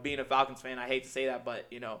year. Being a Falcons fan, I hate to say that, but,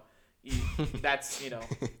 that's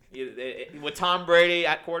with Tom Brady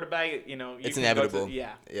at quarterback, it's inevitable.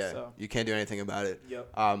 So. You can't do anything about it.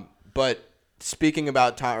 Yep. But speaking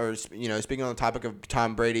about speaking on the topic of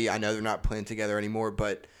Tom Brady, I know they're not playing together anymore,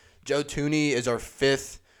 but Joe Thuney is our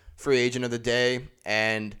 5th free agent of the day,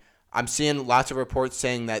 and I'm seeing lots of reports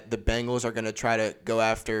saying that the Bengals are going to try to go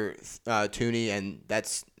after Thuney, and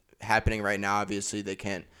that's happening right now. Obviously, they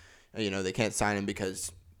can't sign him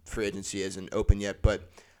because free agency isn't open yet, but.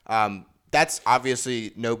 That's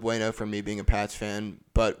obviously no bueno for me being a Pats fan,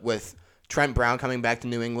 but with Trent Brown coming back to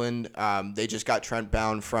New England, they just got Trent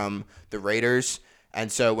Brown from the Raiders,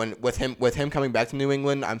 and so with him coming back to New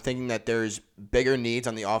England, I'm thinking that there's bigger needs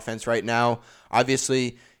on the offense right now.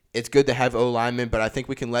 Obviously, it's good to have O linemen, but I think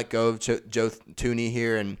we can let go of Joe Thuney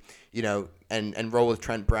here and and roll with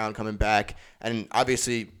Trent Brown coming back. And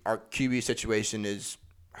obviously our QB situation is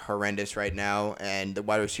horrendous right now, and the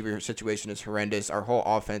wide receiver situation is horrendous. Our whole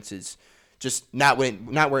offense is just not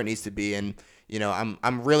where it needs to be. And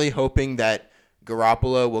I'm really hoping that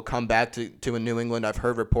Garoppolo will come back to New England. I've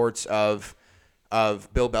heard reports of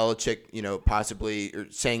Bill Belichick, possibly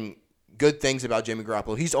saying good things about Jimmy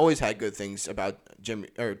Garoppolo. He's always had good things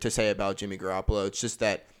to say about Jimmy Garoppolo. It's just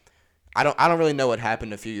that I don't really know what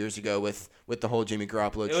happened a few years ago with the whole Jimmy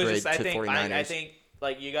Garoppolo trade to 49ers. I think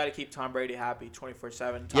you got to keep Tom Brady happy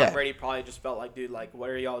 24/7. Tom Brady probably just felt like, dude, what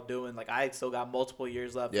are y'all doing? I still got multiple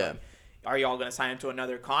years left. Yeah. Are y'all going to sign him to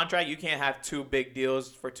another contract? You can't have two big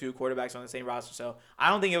deals for two quarterbacks on the same roster. So I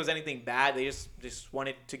don't think it was anything bad. They just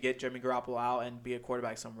wanted to get Jimmy Garoppolo out and be a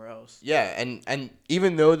quarterback somewhere else. Yeah, and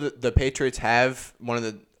even though the Patriots have one of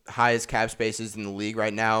the highest cap spaces in the league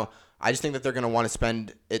right now, I just think that they're going to want to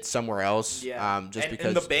spend it somewhere else. Yeah.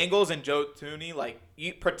 Because the Bengals and Joe Thuney,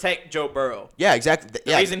 you protect Joe Burrow. Yeah, exactly.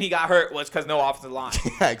 The reason he got hurt was because no offensive line.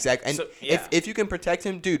 Yeah, exactly. And if you can protect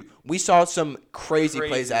him, dude, we saw some crazy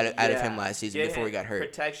plays out of him last season before he got hurt.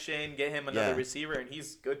 Protection, get him another receiver, and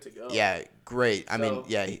he's good to go. Yeah, great.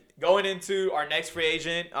 Going into our next free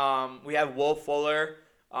agent, we have Will Fuller.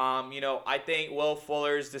 I think Will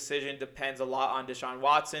Fuller's decision depends a lot on Deshaun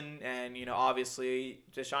Watson, and obviously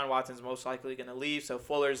Deshaun Watson's most likely going to leave, so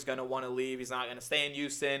Fuller's going to want to leave. He's not going to stay in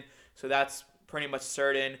Houston, so that's pretty much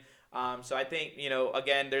certain. So I think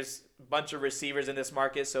again, there's a bunch of receivers in this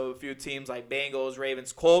market, so a few teams like Bengals,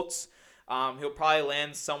 Ravens, Colts. He'll probably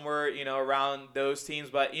land somewhere around those teams.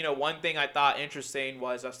 But one thing I thought interesting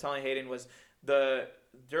was I was telling Hayden was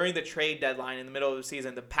during the trade deadline in the middle of the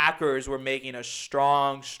season, the Packers were making a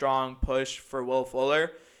strong push for Will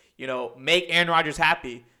Fuller. Make Aaron Rodgers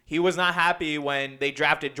happy. He was not happy when they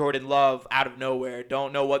drafted Jordan Love out of nowhere.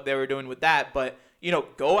 Don't know what they were doing with that, but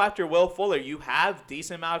go after Will Fuller. You have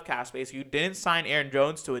decent amount of cap space. You didn't sign Aaron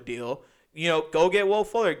Jones to a deal. Go get Will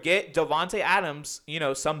Fuller. Get Devontae Adams,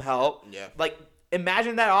 some help. Yeah.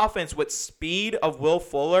 Imagine that offense with speed of Will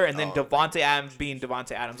Fuller and then Devontae Adams being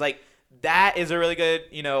Devontae Adams. That is a really good,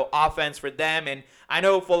 offense for them. And I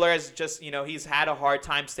know Fuller has just, he's had a hard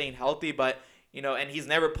time staying healthy, but, and he's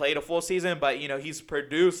never played a full season, but, he's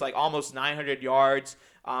produced almost 900 yards,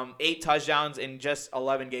 8 touchdowns in just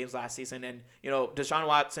 11 games last season. And, Deshaun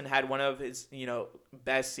Watson had one of his,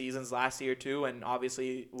 best seasons last year too. And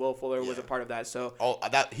obviously Will Fuller was a part of that. So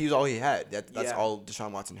he's all he had. That's all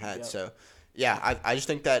Deshaun Watson had. Yep. So, yeah, I just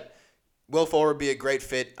think that Will Fuller would be a great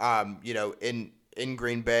fit, in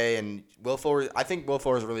Green Bay, and I think Will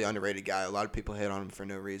Fuller is a really underrated guy. A lot of people hate on him for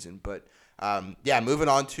no reason. But, moving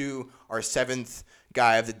on to our 7th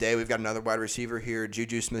guy of the day, we've got another wide receiver here,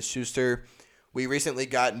 Juju Smith-Schuster. We recently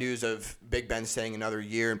got news of Big Ben staying another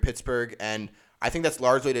year in Pittsburgh, and I think that's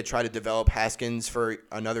largely to try to develop Haskins for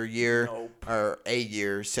another year or a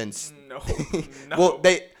year since. No. Well,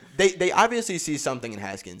 They obviously see something in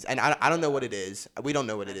Haskins, and I don't know what it is. We don't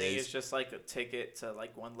know what it is. It's just a ticket to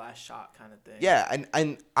one last shot kind of thing. Yeah,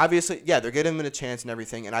 and obviously, they're giving him a chance and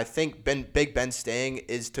everything. And I think Big Ben staying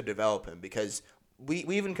is to develop him because we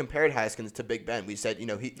even compared Haskins to Big Ben. We said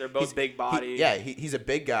they're both big bodied. He's a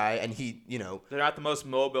big guy, and they're not the most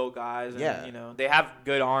mobile guys. And, they have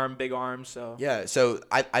big arms. So so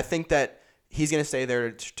I think that he's gonna stay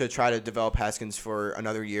there to try to develop Haskins for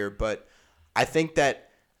another year, but I think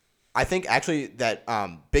actually that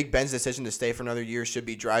Big Ben's decision to stay for another year should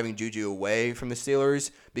be driving Juju away from the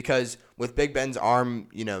Steelers because with Big Ben's arm,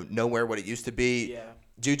 nowhere what it used to be. Yeah.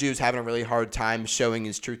 Juju's having a really hard time showing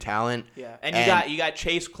his true talent. Yeah, and you got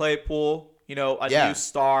Chase Claypool, a new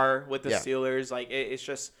star with the Steelers. It's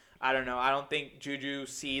just I don't know. I don't think Juju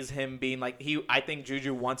sees him being I think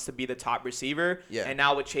Juju wants to be the top receiver. Yeah. And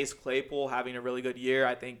now with Chase Claypool having a really good year,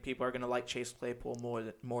 I think people are gonna like Chase Claypool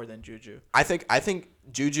more than Juju. I think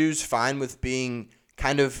Juju's fine with being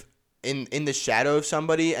kind of in the shadow of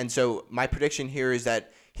somebody, and so my prediction here is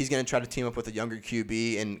that he's gonna try to team up with a younger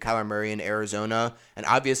QB in Kyler Murray in Arizona, and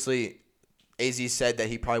obviously AZ said that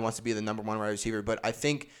he probably wants to be the number 1 wide receiver, but I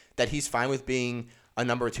think that he's fine with being a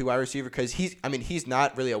number 2 wide receiver because he's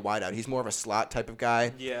not really a wideout. He's more of a slot type of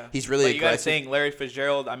guy. Yeah. He's really aggressive. You guys saying Larry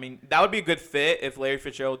Fitzgerald, that would be a good fit if Larry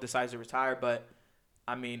Fitzgerald decides to retire, but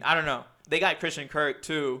I don't know. They got Christian Kirk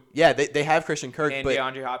too. Yeah, they have Christian Kirk. And but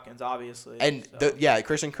DeAndre Hopkins, obviously. And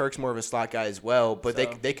Christian Kirk's more of a slot guy as well, but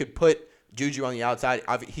they could put Juju on the outside.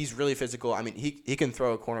 He's really physical. He can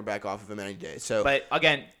throw a cornerback off of him any day. So, but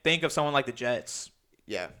again, think of someone like the Jets.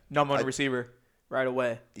 Yeah. Number 1 receiver right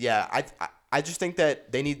away. Yeah, I just think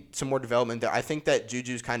that they need some more development there. I think that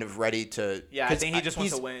Juju's kind of ready to. Yeah, I think he just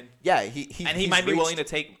wants to win. Yeah, he might be willing to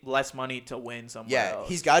take less money to win somewhere else.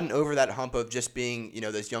 He's gotten over that hump of just being,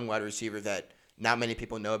 this young wide receiver that not many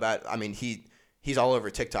people know about. I mean, he's all over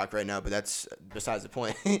TikTok right now, but that's besides the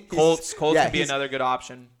point. Colts could be another good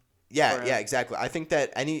option. Yeah, exactly. I think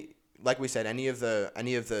that like we said, any of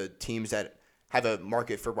the teams that have a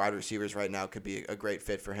market for wide receivers right now could be a great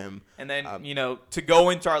fit for him. And then to go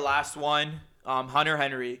into our last one, Hunter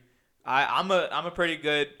Henry. I'm a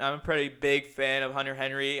pretty big fan of Hunter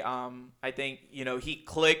Henry. I think he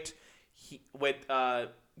clicked with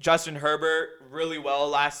Justin Herbert really well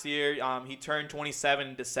last year. He turned 27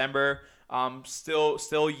 in December.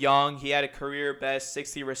 Still young. He had a career best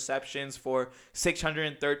 60 receptions for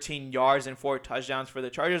 613 yards and 4 touchdowns for the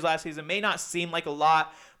Chargers last season. May not seem like a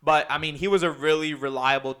lot, but I mean, he was a really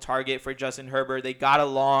reliable target for Justin Herbert. They got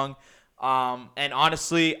along. And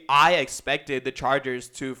honestly, I expected the Chargers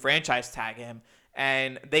to franchise tag him.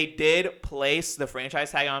 And they did place the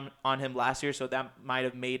franchise tag on him last year, so that might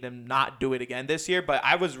have made them not do it again this year. But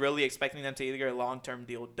I was really expecting them to either get a long-term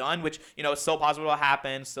deal done, which, it's still possible to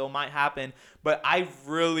happen, still might happen. But I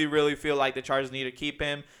really, really feel like the Chargers need to keep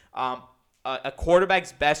him. A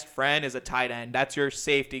quarterback's best friend is a tight end. That's your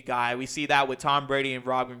safety guy. We see that with Tom Brady and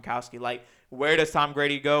Rob Gronkowski. Like, where does Tom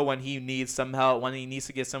Brady go when he needs some help, when he needs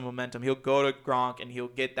to get some momentum? He'll go to Gronk and he'll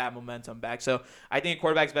get that momentum back. So I think a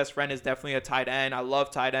quarterback's best friend is definitely a tight end. I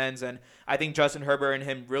love tight ends, and I think Justin Herbert and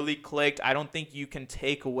him really clicked. I don't think you can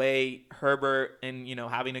take away Herbert and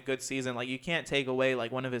having a good season. Like, you can't take away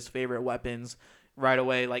like one of his favorite weapons right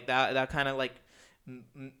away. Like that kind of like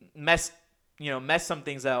mess some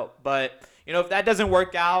things out. But if that doesn't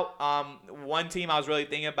work out, one team I was really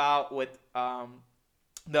thinking about with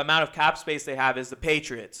the amount of cap space they have is the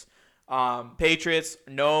Patriots. Patriots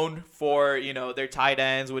known for their tight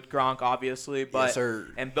ends with Gronk obviously, but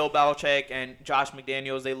and Bill Belichick and Josh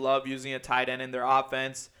McDaniels, they love using a tight end in their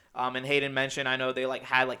offense. And Hayden mentioned, I know they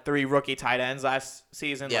had 3 rookie tight ends last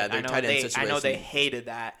season. Yeah, their tight end situation. I know they hated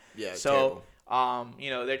that. Yeah, so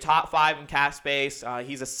they're top 5 in cap space.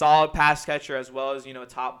 He's a solid pass catcher as well as a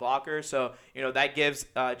top blocker. So that gives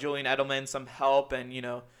Julian Edelman some help and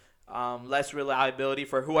less reliability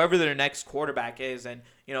for whoever their next quarterback is. And,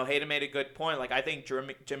 Hayden made a good point. Like, I think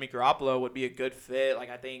Jimmy Garoppolo would be a good fit. Like,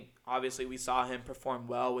 I think, obviously, we saw him perform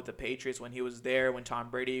well with the Patriots when he was there, when Tom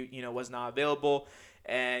Brady, was not available.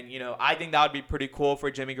 And, I think that would be pretty cool for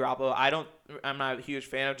Jimmy Garoppolo. I'm not a huge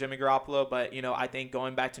fan of Jimmy Garoppolo, but, I think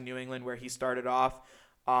going back to New England where he started off,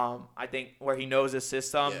 I think where he knows his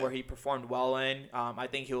system, where he performed well in, I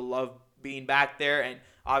think he'll love being back there. And,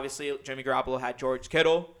 obviously, Jimmy Garoppolo had George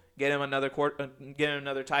Kittle. Get him another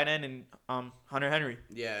tight end, and Hunter Henry.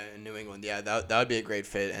 Yeah, in New England. Yeah, that would be a great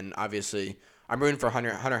fit. And obviously, I'm rooting for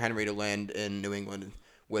Hunter Henry to land in New England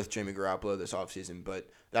with Jimmy Garoppolo this offseason. But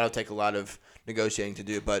that'll take a lot of negotiating to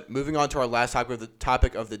do. But moving on to our last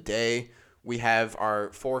topic of the day, we have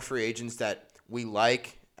our 4 free agents that we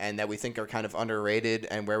like and that we think are kind of underrated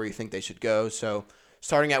and where we think they should go. So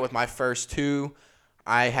starting out with my first 2,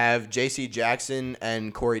 I have J.C. Jackson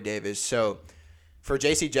and Corey Davis. So for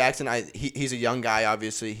J.C. Jackson, he's a young guy,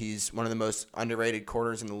 obviously. He's one of the most underrated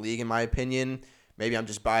corners in the league, in my opinion. Maybe I'm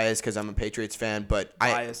just biased because I'm a Patriots fan, but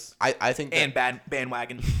I think that, and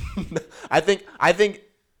bandwagon. I think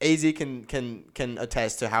AZ can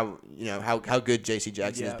attest to how good J.C.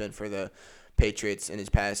 Jackson has been for the Patriots in his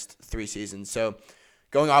past 3 seasons. So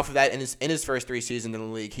going off of that, in his first 3 seasons in the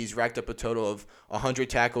league, he's racked up a total of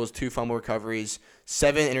 100 tackles, 2 fumble recoveries,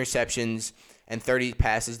 7 interceptions, and 30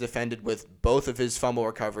 passes defended, with both of his fumble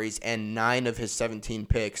recoveries and 9 of his 17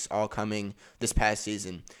 picks all coming this past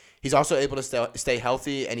season. He's also able to stay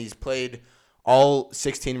healthy, and he's played all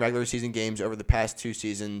 16 regular season games over the past 2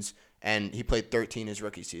 seasons, and he played 13 his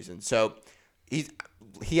rookie season. So he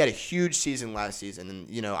had a huge season last season,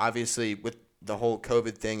 and obviously with the whole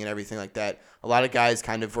COVID thing and everything like that, a lot of guys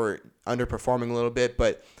kind of were underperforming a little bit,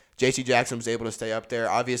 but J.C. Jackson was able to stay up there.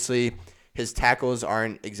 Obviously, his tackles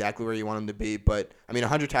aren't exactly where you want him to be, but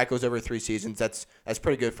 100 tackles over 3 seasons, that's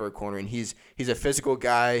pretty good for a corner. And he's a physical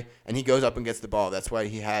guy, and he goes up and gets the ball. That's why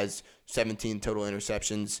he has 17 total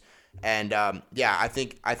interceptions. And I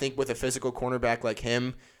think with a physical cornerback like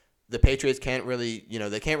him, the Patriots can't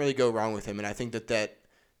really go wrong with him. And I think that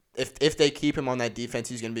if they keep him on that defense,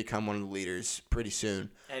 he's going to become one of the leaders pretty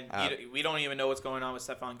soon. And we don't even know what's going on with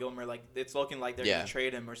Stephon Gilmore. Like, it's looking like they're going to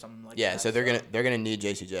trade him or something like that. Yeah, so they're gonna need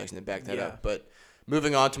J.C. Jackson to back that up. But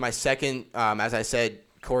moving on to my second, as I said,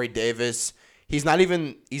 Corey Davis. He's not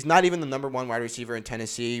even the number 1 wide receiver in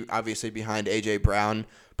Tennessee, obviously behind A.J. Brown,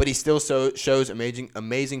 but he still shows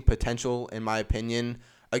amazing potential in my opinion.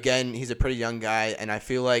 again, he's a pretty young guy, and I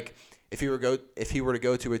feel like if he were to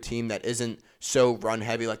go to a team that isn't so run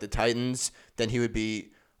heavy like the Titans, then he would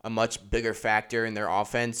be a much bigger factor in their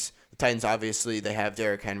offense. The Titans, obviously, they have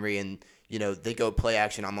Derrick Henry, and they go play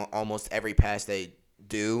action on almost every pass they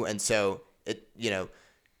do, and so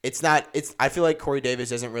I feel like Corey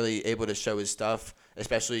Davis isn't really able to show his stuff,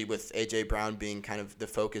 especially with A.J. Brown being kind of the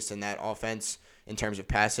focus in that offense in terms of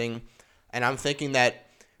passing. And I'm thinking that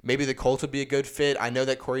maybe the Colts would be a good fit. I know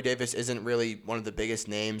that Corey Davis isn't really one of the biggest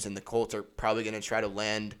names, and the Colts are probably going to try to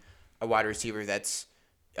land a wide receiver that's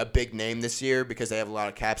a big name this year because they have a lot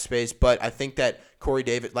of cap space. But I think that Corey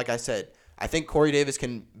Davis, like I said, I think Corey Davis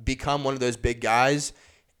can become one of those big guys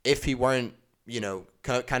if he weren't,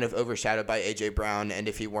 kind of overshadowed by A.J. Brown and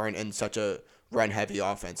if he weren't in such a run-heavy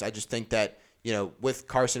offense. I just think that, with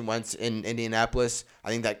Carson Wentz in Indianapolis, I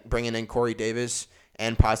think that bringing in Corey Davis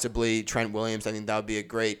and possibly Trent Williams, I think that would be a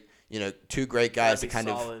great, two great guys to kind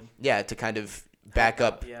of back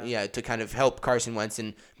up, to kind of help Carson Wentz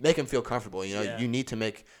and make him feel comfortable. You need to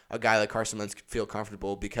make a guy like Carson Wentz feel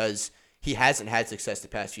comfortable because he hasn't had success the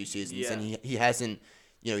past few seasons, and he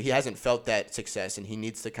hasn't felt that success, and he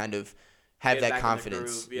needs to kind of have that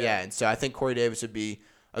confidence. And so I think Corey Davis would be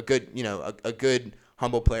a good, a good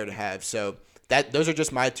humble player to have. So those are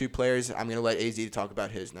just my two players. I'm gonna let AZ talk about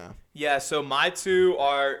his now. Yeah, so my two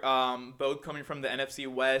are both coming from the NFC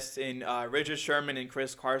West in Richard Sherman and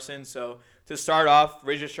Chris Carson. So to start off,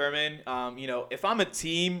 Richard Sherman, if I'm a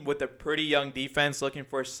team with a pretty young defense looking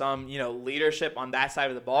for some, leadership on that side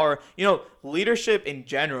of the ball, or, leadership in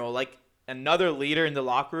general, like another leader in the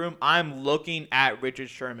locker room, I'm looking at Richard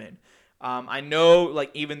Sherman. I know,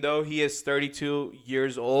 like, even though he is 32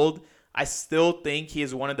 years old, I still think he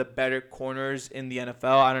is one of the better corners in the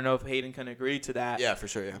NFL. I don't know if Hayden can agree to that. Yeah, for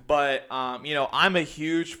sure, yeah. But, I'm a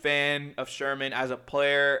huge fan of Sherman as a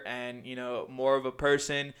player and, more of a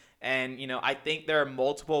person. And, I think there are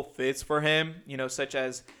multiple fits for him, such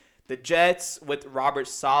as the Jets with Robert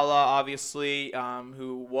Saleh, obviously,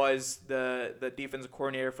 who was the defensive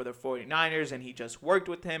coordinator for the 49ers, and he just worked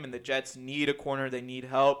with him, and the Jets need a corner. They need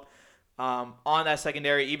help. On that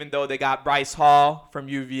secondary, even though they got Bryce Hall from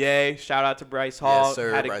UVA. Shout out to Bryce Hall. Yes,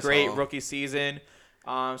 sir, had a Bryce great Hall. rookie season.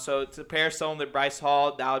 So to pair someone with Bryce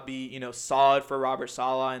Hall, that would be, solid for Robert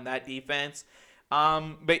Saleh in that defense.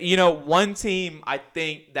 But, one team I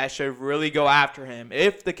think that should really go after him,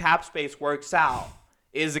 if the cap space works out,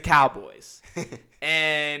 is the Cowboys.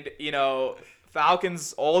 And,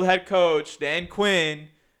 Falcons' old head coach, Dan Quinn,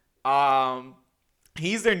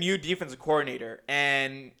 he's their new defensive coordinator.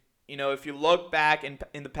 And, if you look back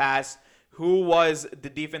in the past, who was the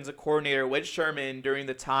defensive coordinator with Sherman during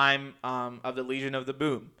the time of the Legion of the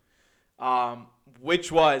Boom?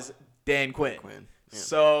 Which was Dan Quinn. Yeah.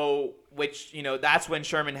 So, that's when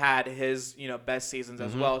Sherman had his, best seasons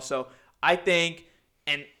as well. So, I think,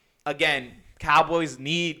 and again, Cowboys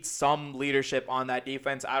need some leadership on that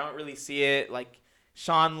defense. I don't really see it. Like,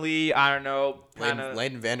 Sean Lee, I don't know.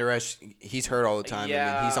 Leighton Vander Esch, he's hurt all the time.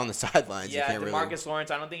 Yeah, I mean, he's on the sidelines. Yeah, you can't DeMarcus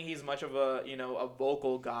Lawrence, I don't think he's much of a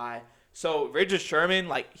vocal guy. So Richard Sherman,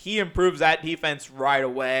 like, he improves that defense right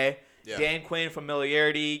away. Yeah. Dan Quinn,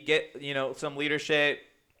 familiarity, get, some leadership.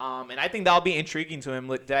 And I think that'll be intriguing to him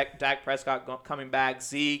with Dak Prescott coming back,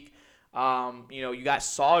 Zeke. You got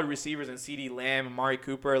solid receivers in CeeDee Lamb, Amari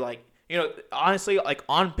Cooper, like, honestly, like,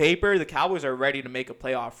 on paper, the Cowboys are ready to make a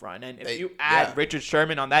playoff run. And if you add Richard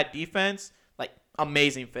Sherman on that defense, like,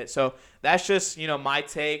 amazing fit. So that's just, my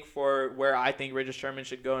take for where I think Richard Sherman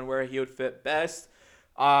should go and where he would fit best.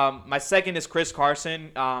 My second is Chris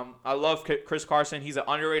Carson. I love Chris Carson. He's an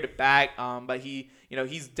underrated back, but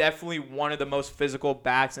he's definitely one of the most physical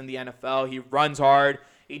backs in the NFL. He runs hard.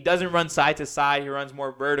 He doesn't run side to side. He runs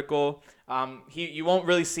more vertical. You won't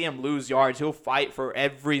really see him lose yards. He'll fight for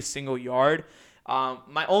every single yard.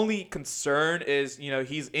 My only concern is,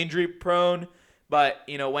 he's injury prone, but,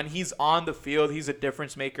 when he's on the field, he's a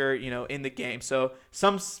difference maker, in the game. So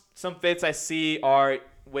some fits I see are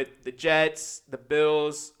with the Jets, the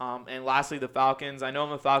Bills, and lastly the Falcons. I know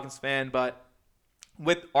I'm a Falcons fan, but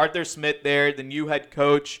with Arthur Smith there, the new head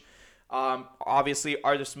coach, obviously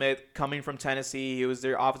Arthur Smith coming from Tennessee, he was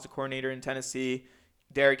their offensive coordinator in Tennessee.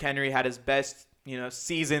 Derrick Henry had his best,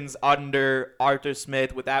 seasons under Arthur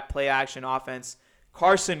Smith with that play action offense.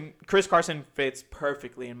 Chris Carson fits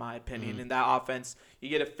perfectly, in my opinion, in that offense. You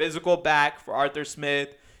get a physical back for Arthur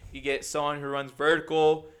Smith. You get someone who runs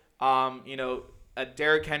vertical, a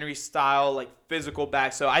Derrick Henry style, like, physical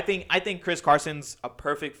back. So I think Chris Carson's a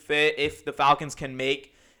perfect fit if the Falcons can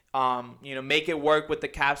make it work with the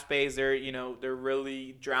cap space. They're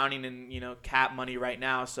really drowning in, cap money right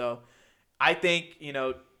now. So I think,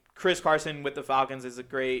 Chris Carson with the Falcons is a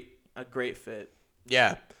great fit.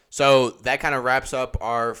 Yeah. So that kind of wraps up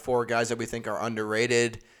our 4 guys that we think are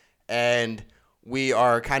underrated, and we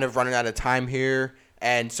are kind of running out of time here,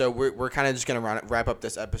 and so we're kind of just going to wrap up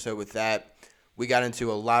this episode with that. We got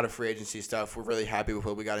into a lot of free agency stuff. We're really happy with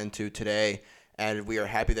what we got into today, and we are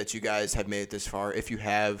happy that you guys have made it this far. If you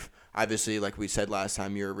have, obviously, like we said last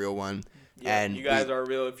time, you're a real one. Yeah, and you guys are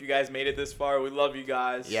real. If you guys made it this far, we love you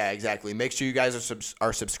guys. Yeah, exactly. Make sure you guys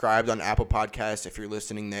are subscribed on Apple Podcasts if you're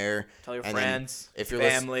listening there. Tell your friends, if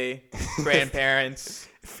family, grandparents.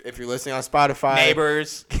 If you're listening on Spotify.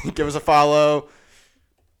 Neighbors. Give us a follow.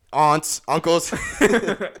 Aunts, uncles.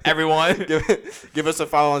 Everyone. Give us a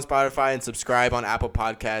follow on Spotify and subscribe on Apple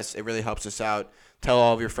Podcasts. It really helps us out. Tell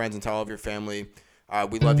all of your friends and tell all of your family.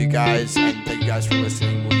 We love you guys, and thank you guys for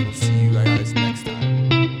listening. We will see you guys next time.